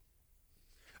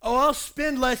 Oh, I'll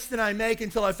spend less than I make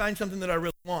until I find something that I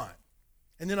really want.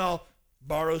 And then I'll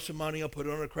borrow some money, I'll put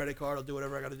it on a credit card, I'll do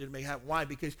whatever I got to do to make it happen. Why?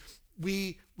 Because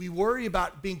we worry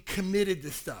about being committed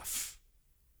to stuff.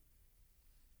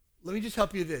 Let me just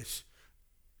help you with this.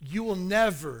 You will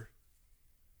never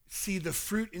see the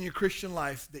fruit in your Christian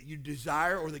life that you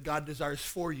desire or that God desires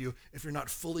for you if you're not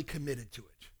fully committed to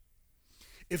it.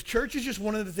 If church is just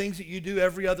one of the things that you do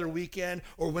every other weekend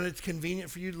or when it's convenient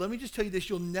for you, let me just tell you this,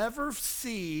 you'll never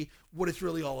see what it's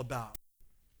really all about.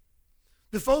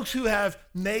 The folks who have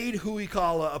made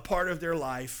Huikala a part of their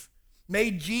life,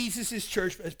 made Jesus'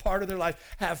 church as part of their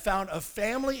life, have found a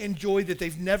family and joy that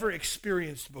they've never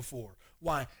experienced before.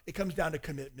 Why? It comes down to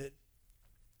commitment.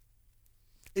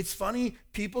 It's funny,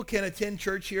 people can attend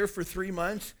church here for 3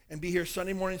 months and be here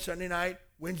Sunday morning, Sunday night,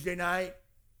 Wednesday night,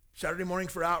 Saturday morning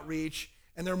for outreach,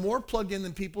 and they're more plugged in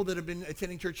than people that have been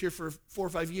attending church here for 4 or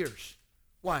 5 years.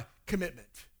 Why? Commitment.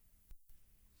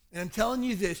 And I'm telling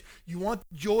you this, you want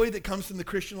joy that comes from the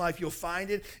Christian life, you'll find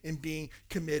it in being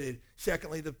committed.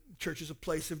 Secondly, the church is a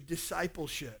place of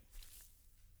discipleship.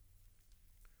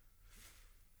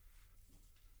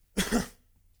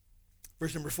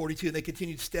 Verse number 42, and they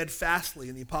continued steadfastly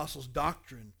in the apostles'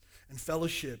 doctrine and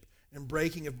fellowship and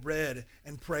breaking of bread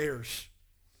and prayers.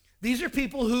 These are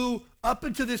people who, up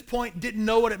until this point, didn't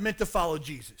know what it meant to follow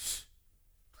Jesus.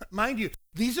 Mind you,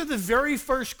 these are the very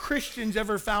first Christians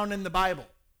ever found in the Bible.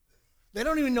 They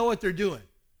don't even know what they're doing.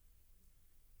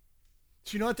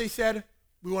 So you know what they said?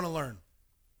 We want to learn.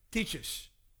 Teach us.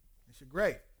 They said,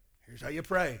 great. Here's how you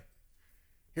pray.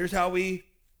 Here's how we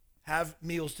have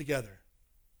meals together.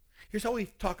 Here's how we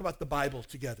talk about the Bible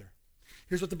together.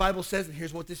 Here's what the Bible says, and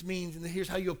here's what this means, and here's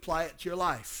how you apply it to your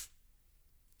life.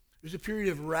 There's a period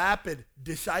of rapid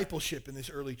discipleship in this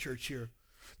early church here.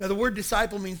 Now, the word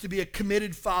disciple means to be a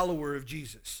committed follower of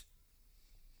Jesus.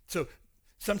 So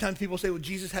sometimes people say, well,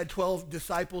 Jesus had 12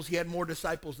 disciples. He had more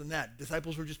disciples than that.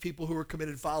 Disciples were just people who were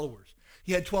committed followers.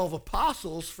 He had 12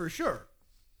 apostles for sure.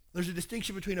 There's a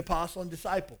distinction between apostle and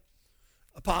disciple.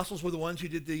 Apostles were the ones who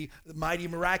did the mighty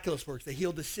miraculous works. They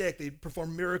healed the sick. They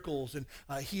performed miracles and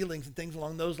healings and things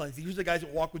along those lines. These were the guys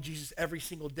that walked with Jesus every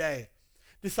single day.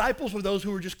 Disciples were those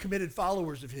who were just committed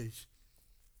followers of his.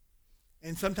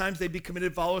 And sometimes they'd be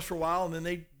committed followers for a while, and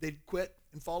then they'd quit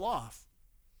and fall off.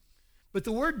 But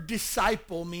the word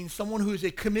disciple means someone who is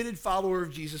a committed follower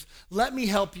of Jesus. Let me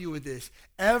help you with this.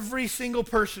 Every single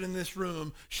person in this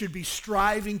room should be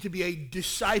striving to be a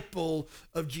disciple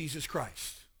of Jesus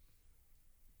Christ.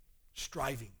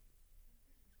 Striving.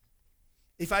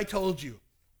 If I told you,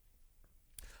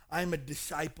 I'm a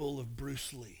disciple of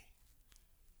Bruce Lee.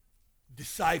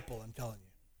 Disciple, I'm telling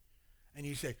you. And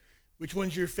you say, which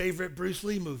one's your favorite Bruce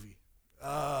Lee movie?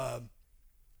 I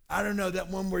don't know, that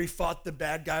one where he fought the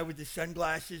bad guy with the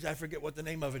sunglasses. I forget what the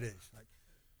name of it is. Like,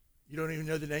 you don't even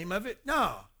know the name of it?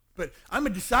 No. But I'm a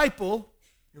disciple.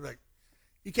 You're like,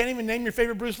 you can't even name your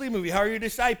favorite Bruce Lee movie. How are you a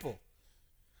disciple?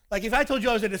 Like, if I told you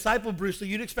I was a disciple of Bruce Lee,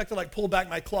 you'd expect to, like, pull back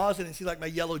my closet and see, like, my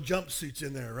yellow jumpsuits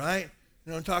in there, right?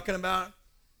 You know what I'm talking about?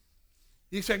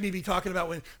 You expect me to be talking about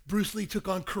when Bruce Lee took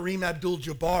on Kareem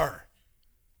Abdul-Jabbar.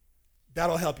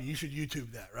 That'll help you. You should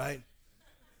YouTube that, right?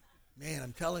 Man,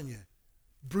 I'm telling you.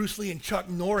 Bruce Lee and Chuck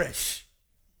Norris,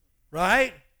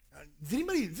 right?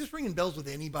 Is this ringing bells with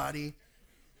anybody?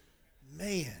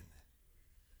 Man.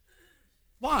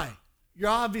 Why? You're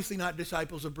obviously not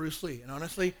disciples of Bruce Lee. And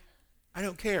honestly, I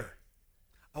don't care.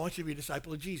 I want you to be a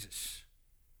disciple of Jesus.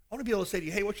 I want to be able to say to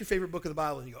you, hey, what's your favorite book of the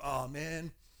Bible? And you go, oh,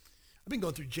 man, I've been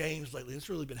going through James lately. It's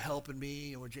really been helping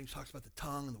me. And where James talks about the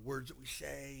tongue and the words that we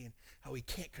say and how we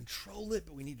can't control it,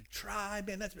 but we need to try.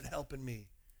 Man, that's been helping me.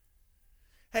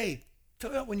 Hey, tell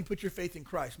me about when you put your faith in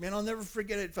Christ. Man, I'll never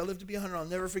forget it. If I live to be 100, I'll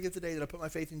never forget the day that I put my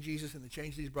faith in Jesus and the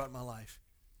change that he's brought in my life.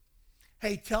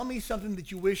 Hey, tell me something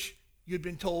that you wish you'd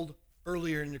been told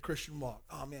earlier in your Christian walk.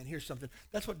 Oh, man, here's something.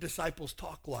 That's what disciples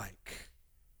talk like.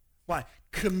 Why?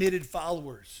 Committed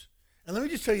followers. And let me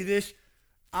just tell you this.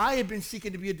 I have been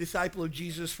seeking to be a disciple of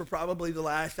Jesus for probably the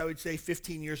last, I would say,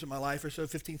 15 years of my life or so,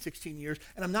 15, 16 years.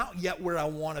 And I'm not yet where I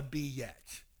want to be yet.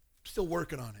 I'm still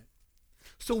working on it.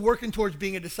 Still working towards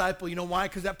being a disciple. You know why?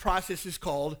 Because that process is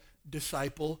called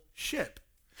discipleship.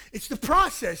 It's the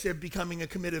process of becoming a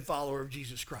committed follower of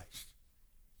Jesus Christ.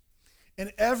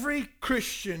 And every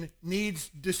Christian needs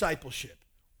discipleship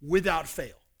without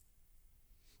fail.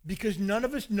 Because none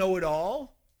of us know it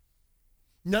all.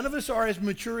 None of us are as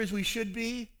mature as we should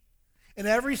be. And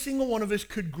every single one of us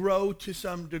could grow to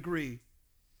some degree.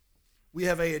 We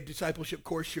have a discipleship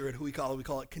course here at who we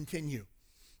call it Continue.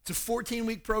 It's a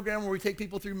 14-week program where we take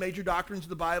people through major doctrines of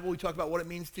the Bible. We talk about what it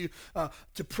means to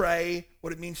pray,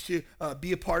 what it means to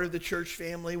be a part of the church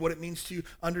family, what it means to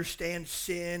understand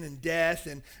sin and death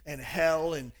and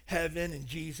hell and heaven and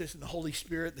Jesus and the Holy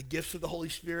Spirit, the gifts of the Holy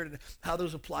Spirit and how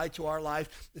those apply to our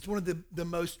life. It's one of the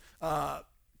most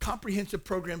comprehensive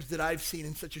programs that I've seen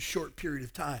in such a short period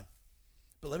of time.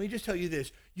 But let me just tell you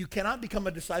this. You cannot become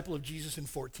a disciple of Jesus in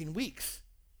 14 weeks.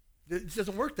 It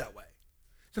doesn't work that way.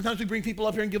 Sometimes we bring people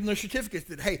up here and give them their certificates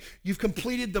that, hey, you've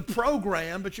completed the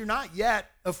program, but you're not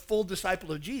yet a full disciple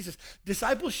of Jesus.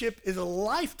 Discipleship is a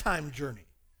lifetime journey,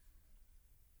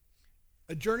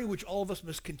 a journey which all of us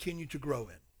must continue to grow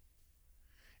in.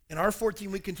 And our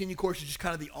 14-week Continue course is just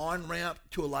kind of the on-ramp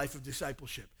to a life of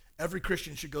discipleship. Every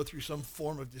Christian should go through some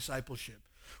form of discipleship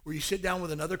where you sit down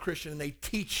with another Christian and they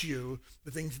teach you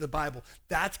the things of the Bible.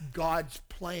 That's God's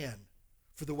plan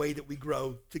for the way that we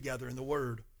grow together in the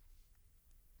Word.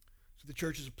 So the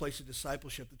church is a place of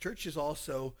discipleship. The church is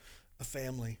also a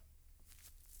family.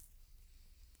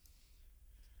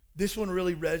 This one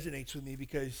really resonates with me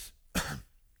because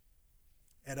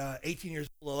at 18 years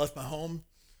old, I left my home,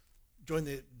 joined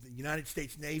the United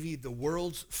States Navy, the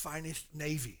world's finest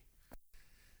Navy.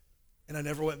 And I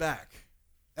never went back,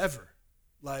 ever.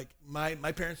 Like my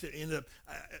parents ended up,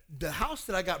 the house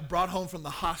that I got brought home from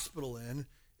the hospital in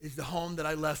is the home that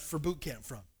I left for boot camp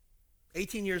from.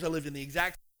 18 years I lived in the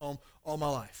exact home all my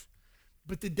life.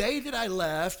 But the day that I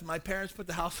left, my parents put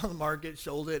the house on the market,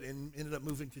 sold it, and ended up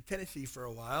moving to Tennessee for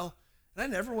a while. And I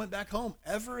never went back home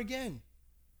ever again.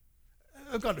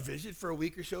 I've gone to visit for a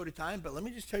week or so at a time, but let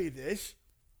me just tell you this.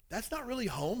 That's not really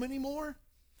home anymore.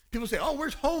 People say, oh,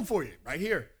 where's home for you? Right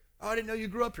here. Oh, I didn't know you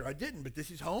grew up here. I didn't, but this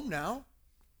is home now.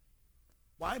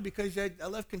 Why? Because I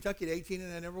left Kentucky at 18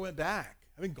 and I never went back.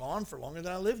 I've been gone for longer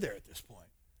than I lived there at this point.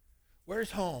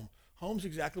 Where's home? Home's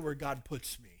exactly where God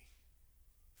puts me.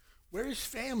 Where is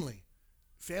family?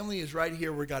 Family is right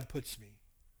here where God puts me.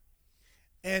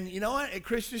 And you know what? At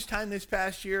Christmas time this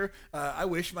past year, I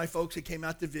wish my folks had came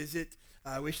out to visit.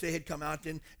 I wish they had come out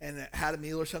and had a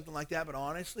meal or something like that. But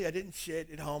honestly, I didn't sit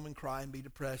at home and cry and be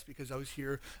depressed because I was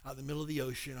here out in the middle of the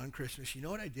ocean on Christmas. You know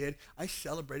what I did? I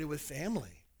celebrated with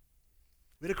family.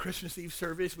 We had a Christmas Eve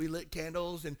service. We lit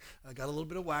candles and got a little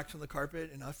bit of wax on the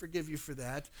carpet, and I forgive you for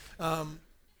that.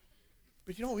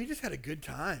 But you know, we just had a good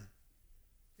time.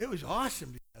 It was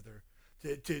awesome together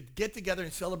to get together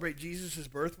and celebrate Jesus'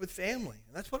 birth with family.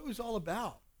 And that's what it was all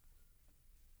about.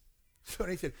 So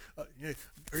he said, are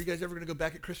you guys ever going to go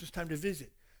back at Christmas time to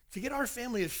visit? To get our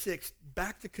family of 6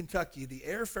 back to Kentucky, the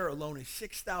airfare alone is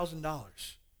 $6,000.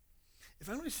 If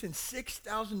I'm going to send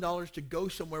 $6,000 to go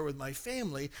somewhere with my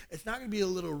family, it's not going to be a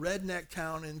little redneck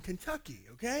town in Kentucky,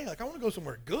 okay? Like, I want to go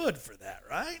somewhere good for that,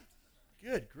 right?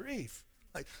 Good grief.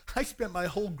 Like, I spent my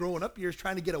whole growing up years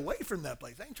trying to get away from that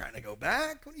place. I ain't trying to go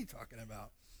back. What are you talking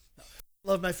about? No.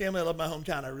 I love my family. I love my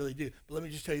hometown. I really do. But let me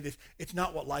just tell you this. It's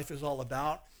not what life is all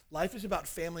about. Life is about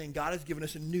family, and God has given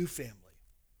us a new family.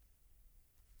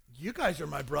 You guys are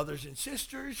my brothers and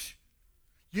sisters.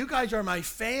 You guys are my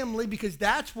family because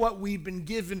that's what we've been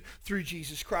given through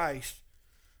Jesus Christ.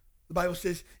 The Bible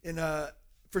says in 1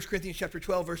 1 Corinthians chapter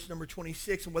 12, verse number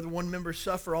 26, and whether one member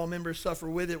suffer, all members suffer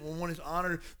with it. When one is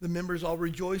honored, the members all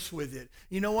rejoice with it.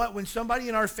 You know what? When somebody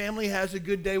in our family has a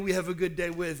good day, we have a good day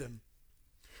with them.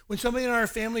 When somebody in our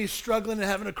family is struggling and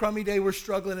having a crummy day, we're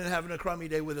struggling and having a crummy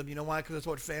day with them. You know why? Because that's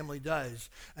what family does.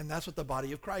 And that's what the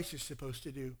body of Christ is supposed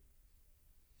to do.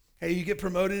 Hey, you get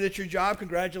promoted at your job,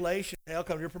 congratulations. Hey, I'll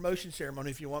come to your promotion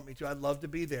ceremony if you want me to. I'd love to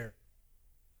be there.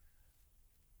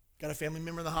 Got a family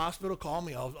member in the hospital? Call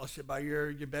me. I'll sit by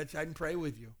your bedside and pray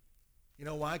with you. You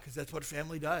know why? Because that's what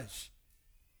family does.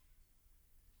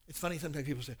 It's funny, sometimes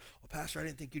people say, "Oh, Pastor, I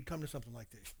didn't think you'd come to something like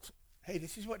this." Hey,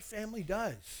 this is what family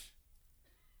does.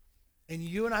 And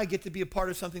you and I get to be a part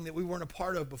of something that we weren't a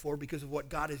part of before because of what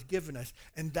God has given us.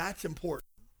 And that's important.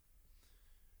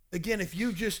 Again, if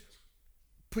you just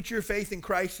put your faith in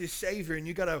Christ as Savior and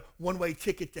you got a one-way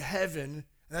ticket to heaven,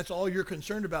 and that's all you're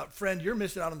concerned about, friend, you're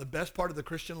missing out on the best part of the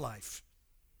Christian life.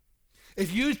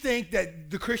 If you think that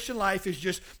the Christian life is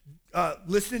just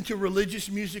listening to religious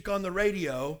music on the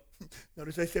radio,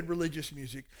 notice I said religious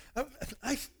music.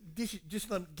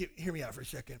 Hear me out for a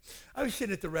second. I was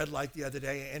sitting at the red light the other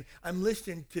day, and I'm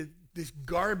listening to this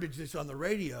garbage that's on the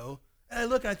radio, and I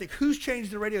look and I think, who's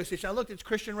changed the radio station? I look, it's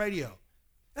Christian radio.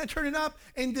 And I turn it up,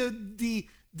 and the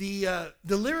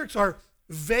lyrics are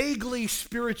vaguely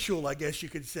spiritual, I guess you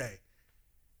could say.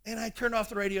 And I turned off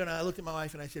the radio and I looked at my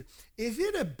wife and I said, is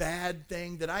it a bad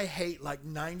thing that I hate like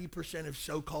 90% of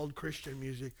so-called Christian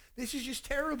music? This is just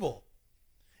terrible.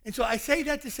 And so I say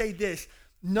that to say this,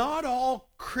 not all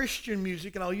Christian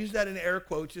music, and I'll use that in air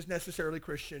quotes, is necessarily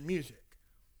Christian music.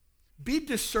 Be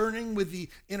discerning with the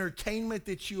entertainment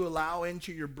that you allow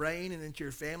into your brain and into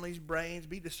your family's brains.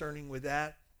 Be discerning with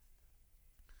that.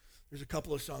 There's a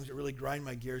couple of songs that really grind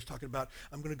my gears talking about,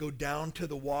 I'm going to go down to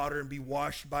the water and be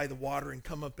washed by the water and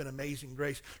come up in amazing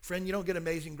grace. Friend, you don't get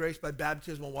amazing grace by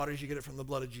baptismal waters. You get it from the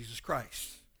blood of Jesus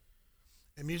Christ.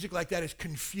 And music like that is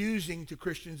confusing to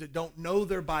Christians that don't know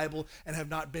their Bible and have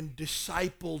not been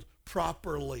discipled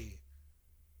properly.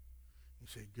 You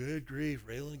say, good grief,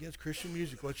 railing against Christian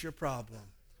music. What's your problem?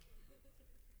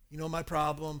 You know my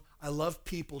problem? I love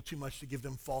people too much to give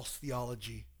them false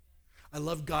theology. I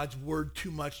love God's word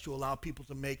too much to allow people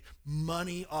to make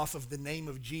money off of the name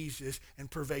of Jesus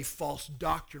and purvey false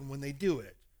doctrine when they do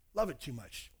it. Love it too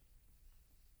much.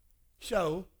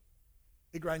 So,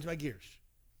 it grinds my gears.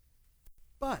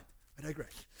 But, I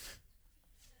digress.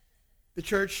 The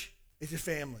church is a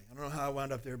family. I don't know how I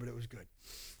wound up there, but it was good.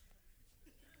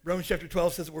 Romans chapter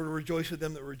 12 says that we're to rejoice with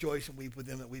them that rejoice and weep with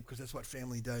them that weep, because that's what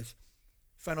family does.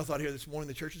 Final thought here this morning,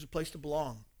 the church is a place to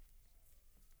belong.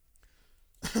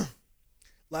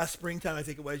 Last springtime, I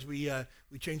think it was, we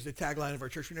changed the tagline of our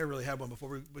church. We never really had one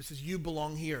before. It says, you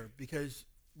belong here, because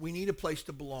we need a place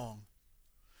to belong.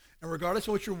 And regardless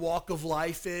of what your walk of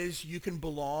life is, you can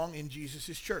belong in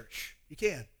Jesus' church. You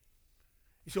can.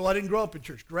 You say, well, I didn't grow up in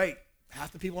church. Great.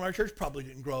 Half the people in our church probably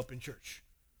didn't grow up in church.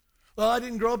 Well, I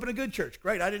didn't grow up in a good church.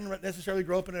 Great. I didn't necessarily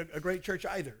grow up in a great church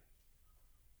either.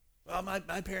 Well,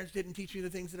 my parents didn't teach me the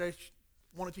things that I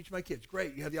want to teach my kids.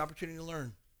 Great. You have the opportunity to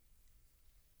learn.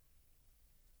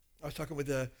 I was talking with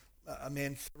a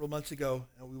man several months ago,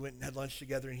 and we went and had lunch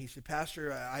together, and he said,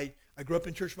 Pastor, I grew up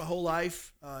in church my whole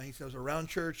life. He said, I was around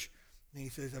church, and he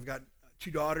says, I've got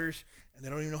 2 daughters, and they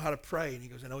don't even know how to pray. And he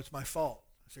goes, I know it's my fault.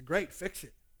 I said, great, fix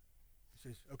it. He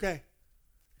says, okay.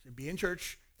 I said, be in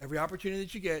church every opportunity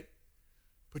that you get.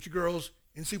 Put your girls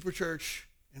in super church,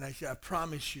 and I said, I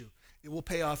promise you, it will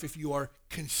pay off if you are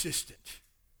consistent.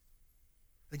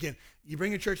 Again, you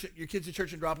bring your kids to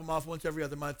church and drop them off once every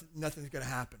other month, nothing's going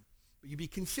to happen. But you be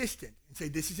consistent and say,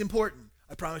 this is important.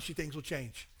 I promise you things will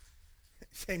change.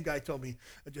 Same guy told me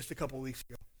just a couple of weeks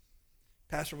ago,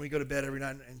 Pastor, when we go to bed every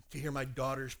night and to hear my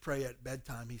daughters pray at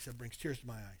bedtime, he said, brings tears to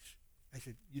my eyes. I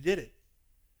said, you did it.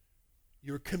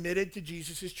 You were committed to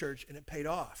Jesus' church, and it paid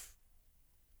off.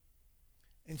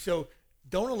 And so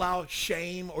don't allow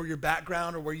shame or your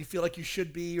background or where you feel like you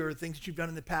should be or things that you've done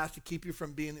in the past to keep you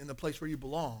from being in the place where you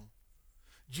belong.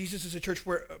 Jesus' church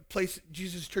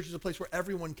is a place where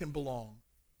everyone can belong.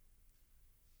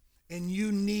 And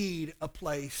you need a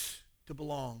place to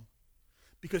belong.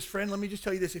 Because, friend, let me just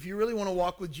tell you this. If you really want to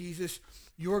walk with Jesus,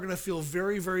 you are going to feel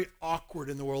very, very awkward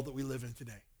in the world that we live in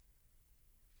today.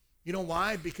 You know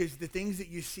why? Because the things that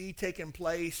you see taking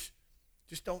place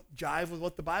just don't jive with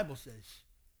what the Bible says.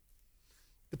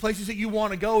 The places that you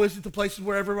want to go isn't the places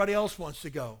where everybody else wants to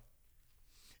go.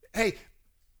 Hey,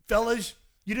 fellas,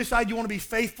 you decide you want to be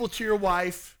faithful to your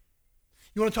wife.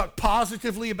 You want to talk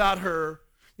positively about her.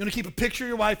 You want to keep a picture of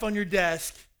your wife on your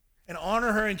desk and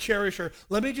honor her and cherish her.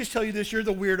 Let me just tell you this. You're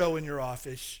the weirdo in your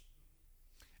office.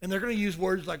 And they're going to use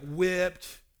words like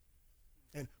whipped,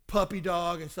 and puppy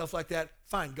dog and stuff like that,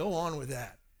 fine, go on with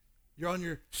that. You're on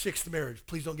your 6th marriage.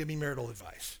 Please don't give me marital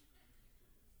advice.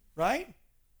 Right?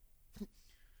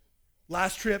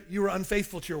 Last trip, you were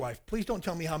unfaithful to your wife. Please don't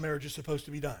tell me how marriage is supposed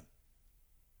to be done.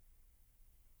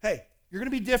 Hey, you're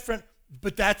going to be different,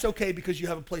 but that's okay because you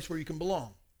have a place where you can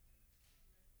belong.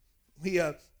 We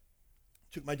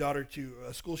took my daughter to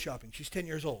school shopping. She's 10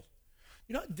 years old.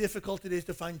 You know how difficult it is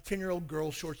to find 10-year-old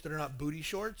girl shorts that are not booty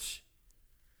shorts?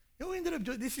 You know, we ended up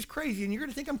doing, this is crazy, and you're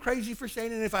going to think I'm crazy for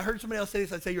saying it, and if I heard somebody else say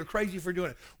this, I'd say you're crazy for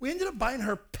doing it. We ended up buying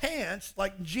her pants,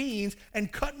 like jeans,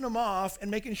 and cutting them off and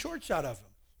making shorts out of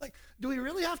them. Like, do we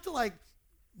really have to,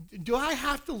 do I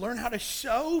have to learn how to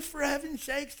sew, for heaven's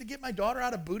sakes, to get my daughter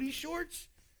out of booty shorts?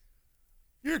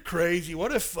 You're crazy.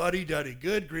 What a fuddy-duddy.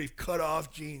 Good grief, cut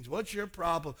off jeans. What's your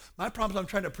problem? My problem is I'm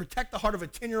trying to protect the heart of a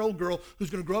 10-year-old girl who's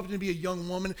going to grow up and be a young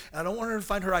woman, and I don't want her to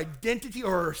find her identity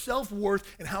or her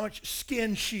self-worth in how much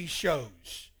skin she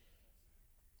shows.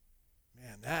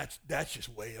 Man, that's just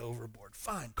way overboard.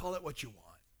 Fine, call it what you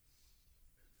want.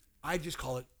 I just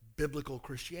call it biblical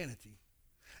Christianity.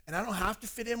 And I don't have to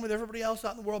fit in with everybody else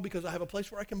out in the world because I have a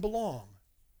place where I can belong,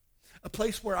 a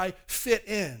place where I fit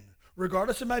in.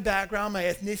 Regardless of my background, my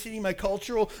ethnicity, my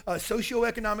cultural,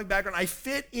 socioeconomic background, I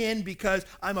fit in because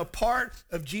I'm a part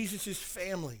of Jesus'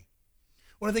 family.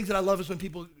 One of the things that I love is when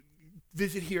people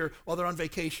visit here while they're on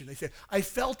vacation. They say, I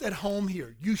felt at home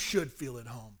here. You should feel at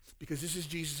home because this is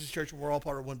Jesus' church and we're all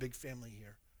part of one big family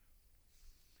here.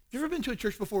 Have you ever been to a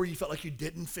church before where you felt like you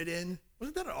didn't fit in?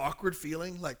 Wasn't that an awkward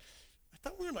feeling? Like, I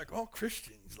thought we were like all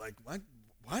Christians. Like,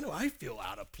 why do I feel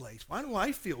out of place? Why do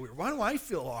I feel weird? Why do I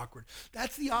feel awkward?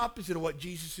 That's the opposite of what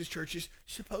Jesus' church is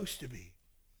supposed to be.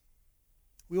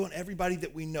 We want everybody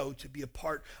that we know to be a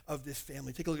part of this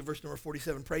family. Take a look at verse number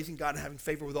 47. Praising God and having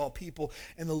favor with all people.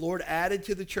 And the Lord added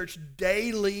to the church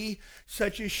daily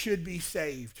such as should be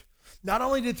saved. Not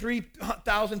only did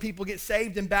 3,000 people get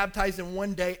saved and baptized in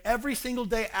one day, every single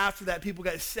day after that, people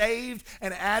got saved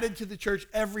and added to the church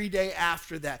every day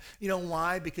after that. You know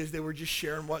why? Because they were just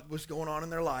sharing what was going on in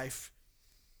their life.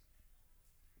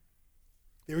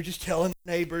 They were just telling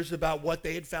their neighbors about what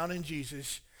they had found in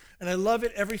Jesus. And I love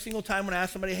it every single time when I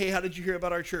ask somebody, hey, how did you hear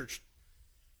about our church?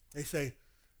 They say,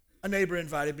 a neighbor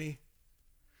invited me.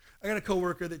 I got a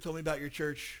coworker that told me about your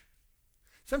church.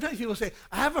 Sometimes people say,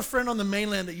 I have a friend on the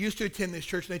mainland that used to attend this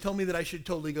church, and they told me that I should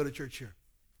totally go to church here.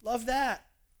 Love that.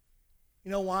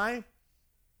 You know why?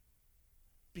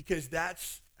 Because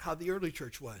that's how the early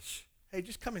church was. Hey,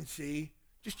 just come and see.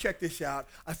 Just check this out.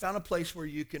 I found a place where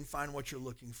you can find what you're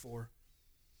looking for.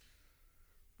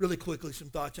 Really quickly, some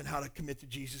thoughts on how to commit to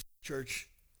Jesus church.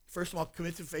 First of all,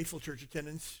 commit to faithful church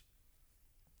attendance.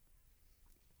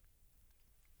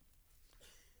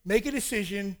 Make a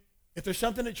decision. If there's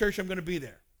something at church, I'm going to be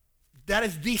there. That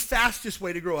is the fastest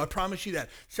way to grow. I promise you that.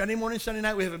 Sunday morning, Sunday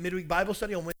night, we have a midweek Bible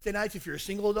study. On Wednesday nights, if you're a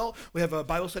single adult, we have a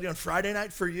Bible study on Friday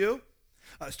night for you.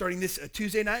 Starting this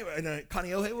Tuesday night in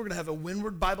Kaneohe, we're going to have a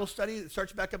Windward Bible study that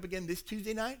starts back up again this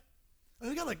Tuesday night. And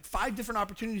we got like 5 different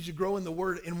opportunities to grow in the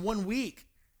Word in 1 week.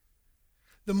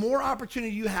 The more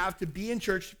opportunity you have to be in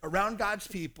church around God's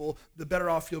people, the better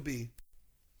off you'll be.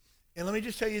 And let me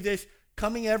just tell you this,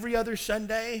 coming every other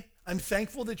Sunday, I'm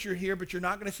thankful that you're here, but you're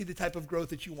not going to see the type of growth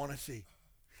that you want to see.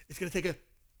 It's going to take a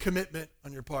commitment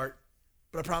on your part,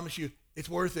 but I promise you, it's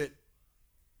worth it.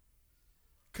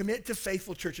 Commit to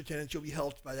faithful church attendance. You'll be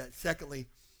helped by that. Secondly,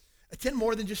 attend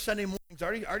more than just Sunday mornings.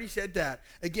 I already said that.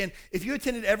 Again, if you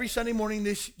attended every Sunday morning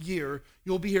this year,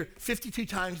 you'll be here 52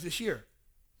 times this year.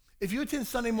 If you attend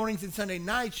Sunday mornings and Sunday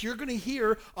nights, you're going to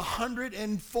hear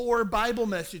 104 Bible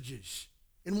messages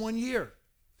in 1 year.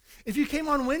 If you came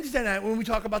on Wednesday night when we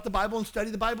talk about the Bible and study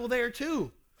the Bible there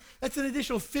too, that's an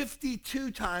additional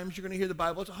 52 times you're going to hear the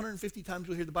Bible. It's 150 times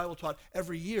you'll hear the Bible taught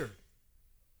every year.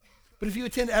 But if you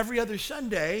attend every other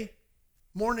Sunday,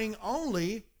 morning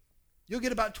only, you'll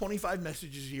get about 25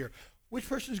 messages a year. Which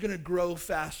person is going to grow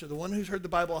faster? The one who's heard the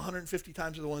Bible 150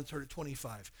 times or the one that's heard it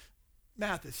 25?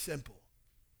 Math is simple.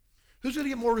 Who's going to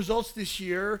get more results this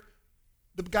year?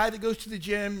 The guy that goes to the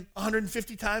gym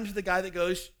 150 times or the guy that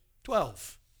goes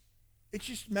 12? It's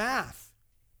just math.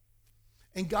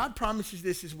 And God promises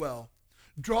this as well.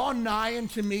 Draw nigh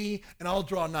unto me, and I'll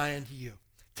draw nigh unto you.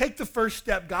 Take the first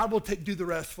step. God will do the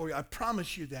rest for you. I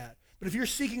promise you that. But if you're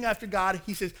seeking after God,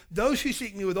 he says, those who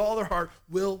seek me with all their heart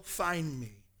will find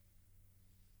me.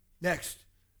 Next,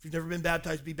 if you've never been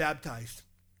baptized, be baptized.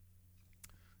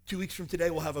 2 weeks from today,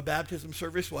 we'll have a baptism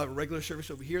service. We'll have a regular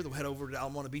service over here. Then we'll head over to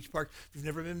Almona Beach Park. If you've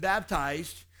never been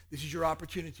baptized, this is your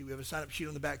opportunity. We have a sign-up sheet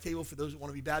on the back table for those that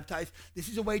want to be baptized. This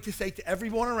is a way to say to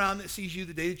everyone around that sees you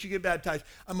the day that you get baptized,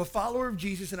 I'm a follower of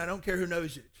Jesus, and I don't care who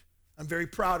knows it. I'm very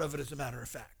proud of it, as a matter of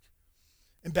fact.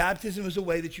 And baptism is a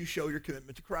way that you show your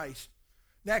commitment to Christ.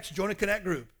 Next, join a Connect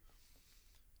group.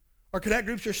 Our Connect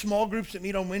groups are small groups that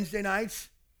meet on Wednesday nights.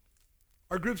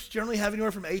 Our groups generally have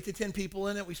anywhere from 8 to 10 people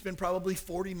in it. We spend probably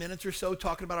 40 minutes or so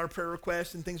talking about our prayer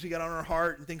requests and things we got on our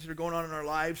heart and things that are going on in our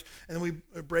lives. And then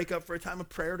we break up for a time of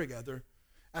prayer together.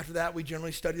 After that, we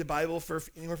generally study the Bible for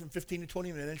anywhere from 15 to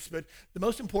 20 minutes. But the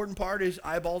most important part is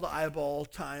eyeball-to-eyeball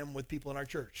time with people in our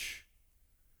church.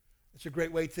 It's a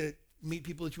great way to meet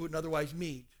people that you wouldn't otherwise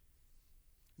meet.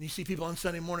 And you see people on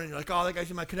Sunday morning, and you're like, oh, that guy's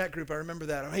in my Connect group. I remember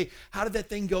that. Or, hey, how did that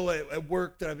thing go at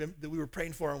work that we were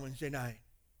praying for on Wednesday night?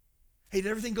 Hey, did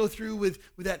everything go through with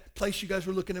that place you guys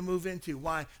were looking to move into?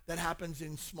 Why? That happens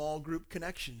in small group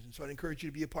connections. And so I'd encourage you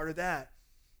to be a part of that.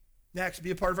 Next,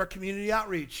 be a part of our community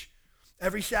outreach.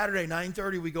 Every Saturday,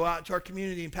 9:30, we go out to our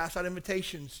community and pass out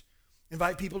invitations,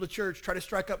 invite people to church, try to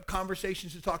strike up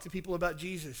conversations to talk to people about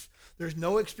Jesus. There's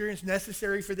no experience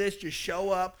necessary for this. Just show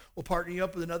up. We'll partner you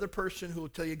up with another person who will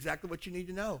tell you exactly what you need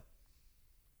to know.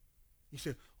 You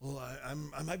say, well,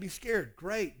 I might be scared.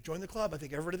 Great. Join the club. I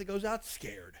think everybody that goes out's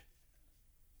scared.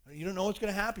 You don't know what's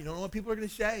going to happen. You don't know what people are going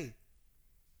to say.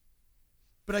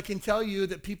 But I can tell you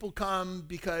that people come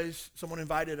because someone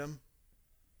invited them.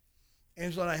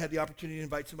 Angela and I had the opportunity to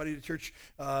invite somebody to church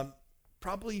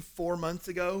probably 4 months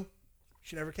ago.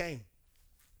 She never came.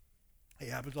 It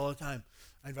happens all the time.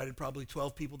 I invited probably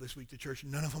 12 people this week to church,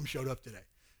 and none of them showed up today.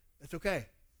 That's okay.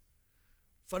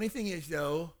 Funny thing is,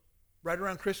 though, right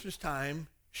around Christmas time,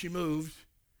 she moved,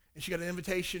 and she got an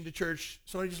invitation to church.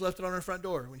 Somebody just left it on her front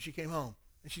door when she came home.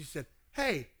 And she said,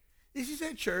 hey, this is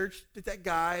that church that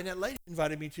guy and that lady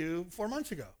invited me to 4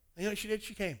 months ago. And you know what she did?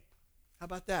 She came. How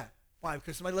about that? Why?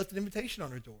 Because somebody left an invitation on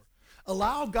her door.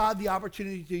 Allow God the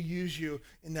opportunity to use you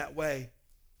in that way.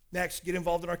 Next, get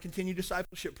involved in our continued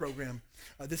discipleship program.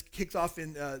 This kicks off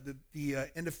in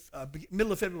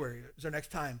middle of February is our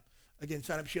next time. Again,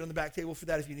 sign up sheet on the back table for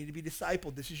that if you need to be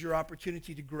discipled. This is your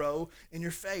opportunity to grow in your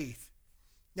faith.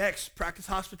 Next, practice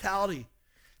hospitality.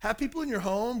 Have people in your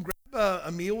home, grab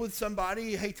a meal with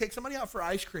somebody. Hey, take somebody out for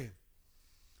ice cream.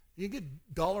 You can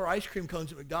get $1 ice cream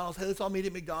cones at McDonald's. Hey, let's all meet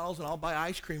at McDonald's and I'll buy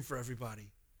ice cream for everybody.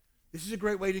 This is a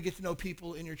great way to get to know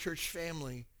people in your church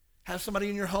family. Have somebody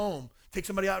in your home. Take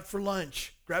somebody out for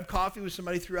lunch. Grab coffee with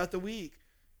somebody throughout the week.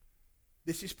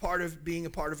 This is part of being a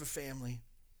part of a family.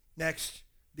 Next,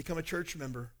 become a church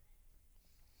member.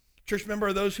 Church member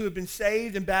are those who have been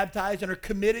saved and baptized and are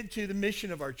committed to the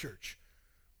mission of our church.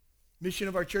 Mission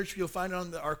of our church, you'll find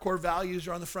on our core values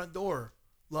are on the front door.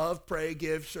 Love, pray,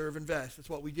 give, serve, invest. That's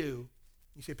what we do.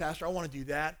 You say, Pastor, I want to do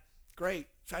that. Great,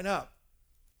 sign up.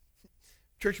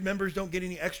 Church members don't get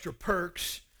any extra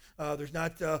perks. There's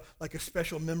not like a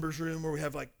special members room where we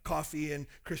have like coffee and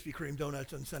Krispy Kreme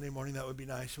donuts on Sunday morning. That would be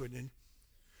nice, wouldn't it?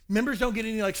 Members don't get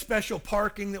any like special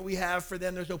parking that we have for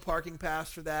them. There's no parking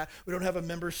pass for that. We don't have a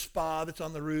member spa that's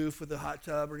on the roof with a hot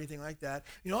tub or anything like that.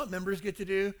 You know what members get to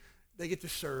do? They get to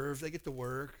serve. They get to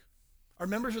work. Our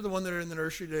members are the ones that are in the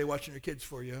nursery today watching their kids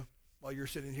for you while you're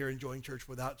sitting here enjoying church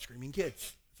without screaming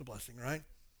kids. It's a blessing, right?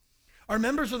 Our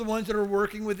members are the ones that are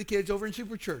working with the kids over in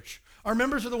Super Church. Our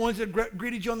members are the ones that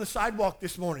greeted you on the sidewalk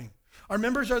this morning. Our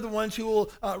members are the ones who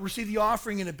will receive the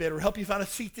offering in a bit or help you find a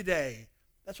seat today.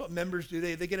 That's what members do.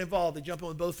 They get involved. They jump in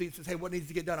with both feet and say, hey, what needs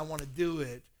to get done? I want to do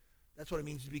it. That's what it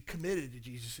means to be committed to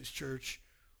Jesus' church.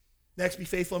 Next, be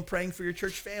faithful in praying for your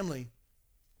church family.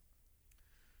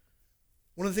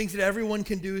 One of the things that everyone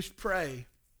can do is pray.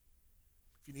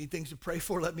 If you need things to pray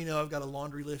for, let me know. I've got a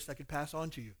laundry list I could pass on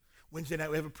to you. Wednesday night,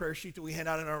 we have a prayer sheet that we hand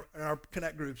out in our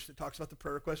Connect groups that talks about the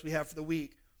prayer requests we have for the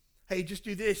week. Hey, just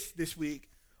do this week.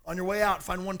 On your way out,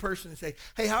 find one person and say,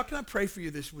 hey, how can I pray for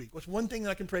you this week? What's one thing that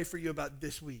I can pray for you about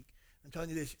this week? I'm telling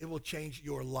you this, it will change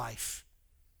your life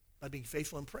by being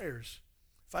faithful in prayers.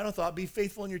 Final thought, be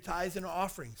faithful in your tithes and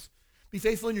offerings. Be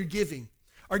faithful in your giving.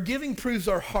 Our giving proves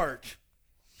our heart.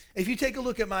 If you take a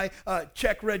look at my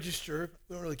check register,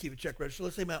 we don't really keep a check register.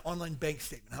 Let's say my online bank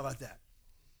statement. How about that?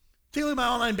 Take a look at my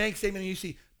online bank statement and you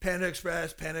see Panda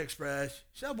Express,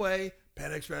 Subway,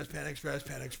 Panda Express,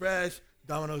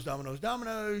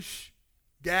 Domino's,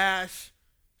 gas,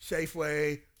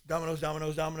 Safeway, Domino's,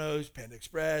 Panda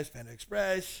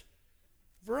Express,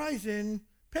 Verizon,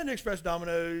 Panda Express,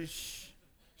 Domino's,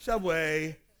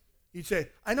 Subway. You'd say,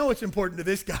 I know it's important to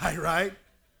this guy, right?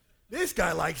 This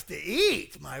guy likes to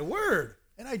eat, my word.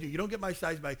 And I do. You don't get my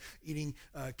size by eating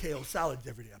kale salads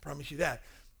every day. I promise you that.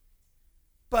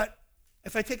 But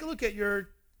if I take a look at your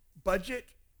budget,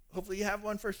 hopefully you have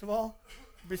one, first of all.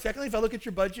 But secondly, if I look at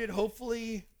your budget,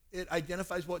 hopefully it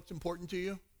identifies what's important to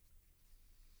you.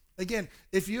 Again,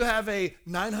 if you have a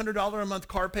 $900 a month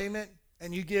car payment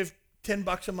and you give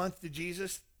 $10 a month to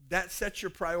Jesus, that sets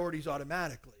your priorities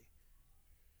automatically.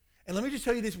 And let me just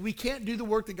tell you this, we can't do the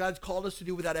work that God's called us to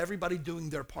do without everybody doing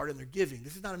their part in their giving.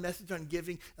 This is not a message on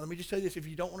giving. And let me just tell you this, if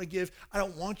you don't want to give, I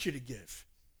don't want you to give.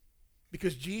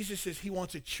 Because Jesus says he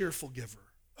wants a cheerful giver.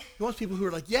 He wants people who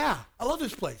are like, yeah, I love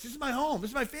this place. This is my home. This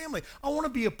is my family. I want to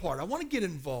be a part. I want to get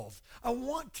involved. I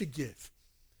want to give.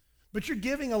 But your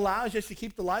giving allows us to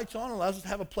keep the lights on, allows us to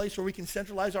have a place where we can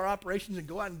centralize our operations and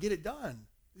go out and get it done.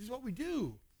 This is what we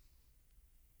do.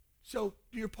 So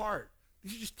do your part.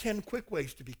 These are just 10 quick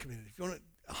ways to be committed. If you want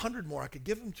 100 more, I could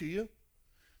give them to you.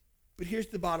 But here's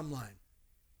the bottom line.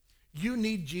 You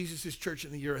need Jesus' church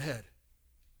in the year ahead.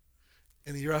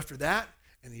 And the year after that,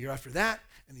 and the year after that,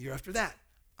 and the year after that.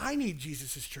 I need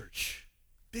Jesus' church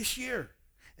this year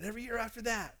and every year after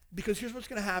that. Because here's what's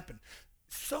going to happen.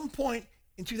 Some point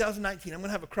in 2019, I'm going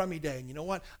to have a crummy day. And you know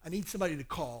what? I need somebody to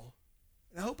call.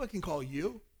 And I hope I can call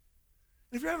you.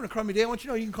 And if you're having a crummy day, I want you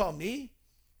to know you can call me.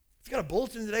 If you got a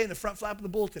bulletin today, in the front flap of the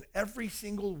bulletin, every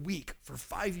single week for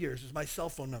 5 years is my cell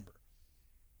phone number.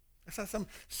 That's not some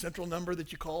central number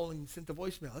that you call and send to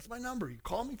voicemail. That's my number. You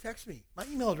call me, text me. My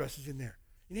email address is in there.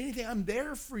 You need anything, I'm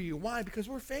there for you. Why? Because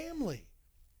we're family.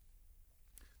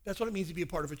 That's what it means to be a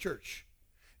part of a church.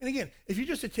 And again, if you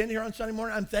just attend here on Sunday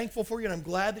morning, I'm thankful for you, and I'm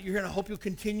glad that you're here, and I hope you'll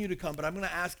continue to come. But I'm going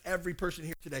to ask every person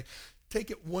here today, take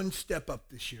it one step up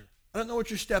this year. I don't know what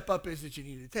your step up is that you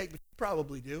need to take, but you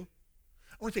probably do.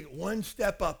 I want to take it one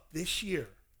step up this year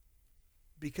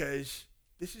because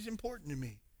this is important to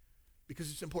me,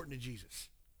 because it's important to Jesus.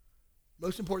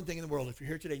 Most important thing in the world, if you're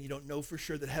here today and you don't know for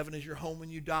sure that heaven is your home when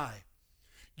you die,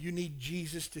 you need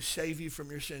Jesus to save you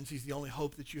from your sins. He's the only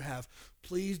hope that you have.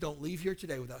 Please don't leave here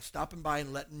today without stopping by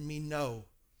and letting me know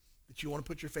that you want to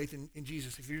put your faith in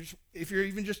Jesus. If you're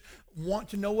even just want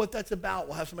to know what that's about,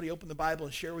 we'll have somebody open the Bible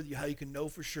and share with you how you can know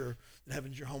for sure that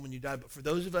heaven's your home when you die. But for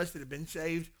those of us that have been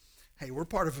saved, hey, we're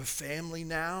part of a family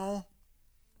now.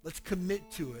 Let's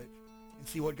commit to it and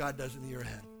see what God does in the year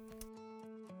ahead.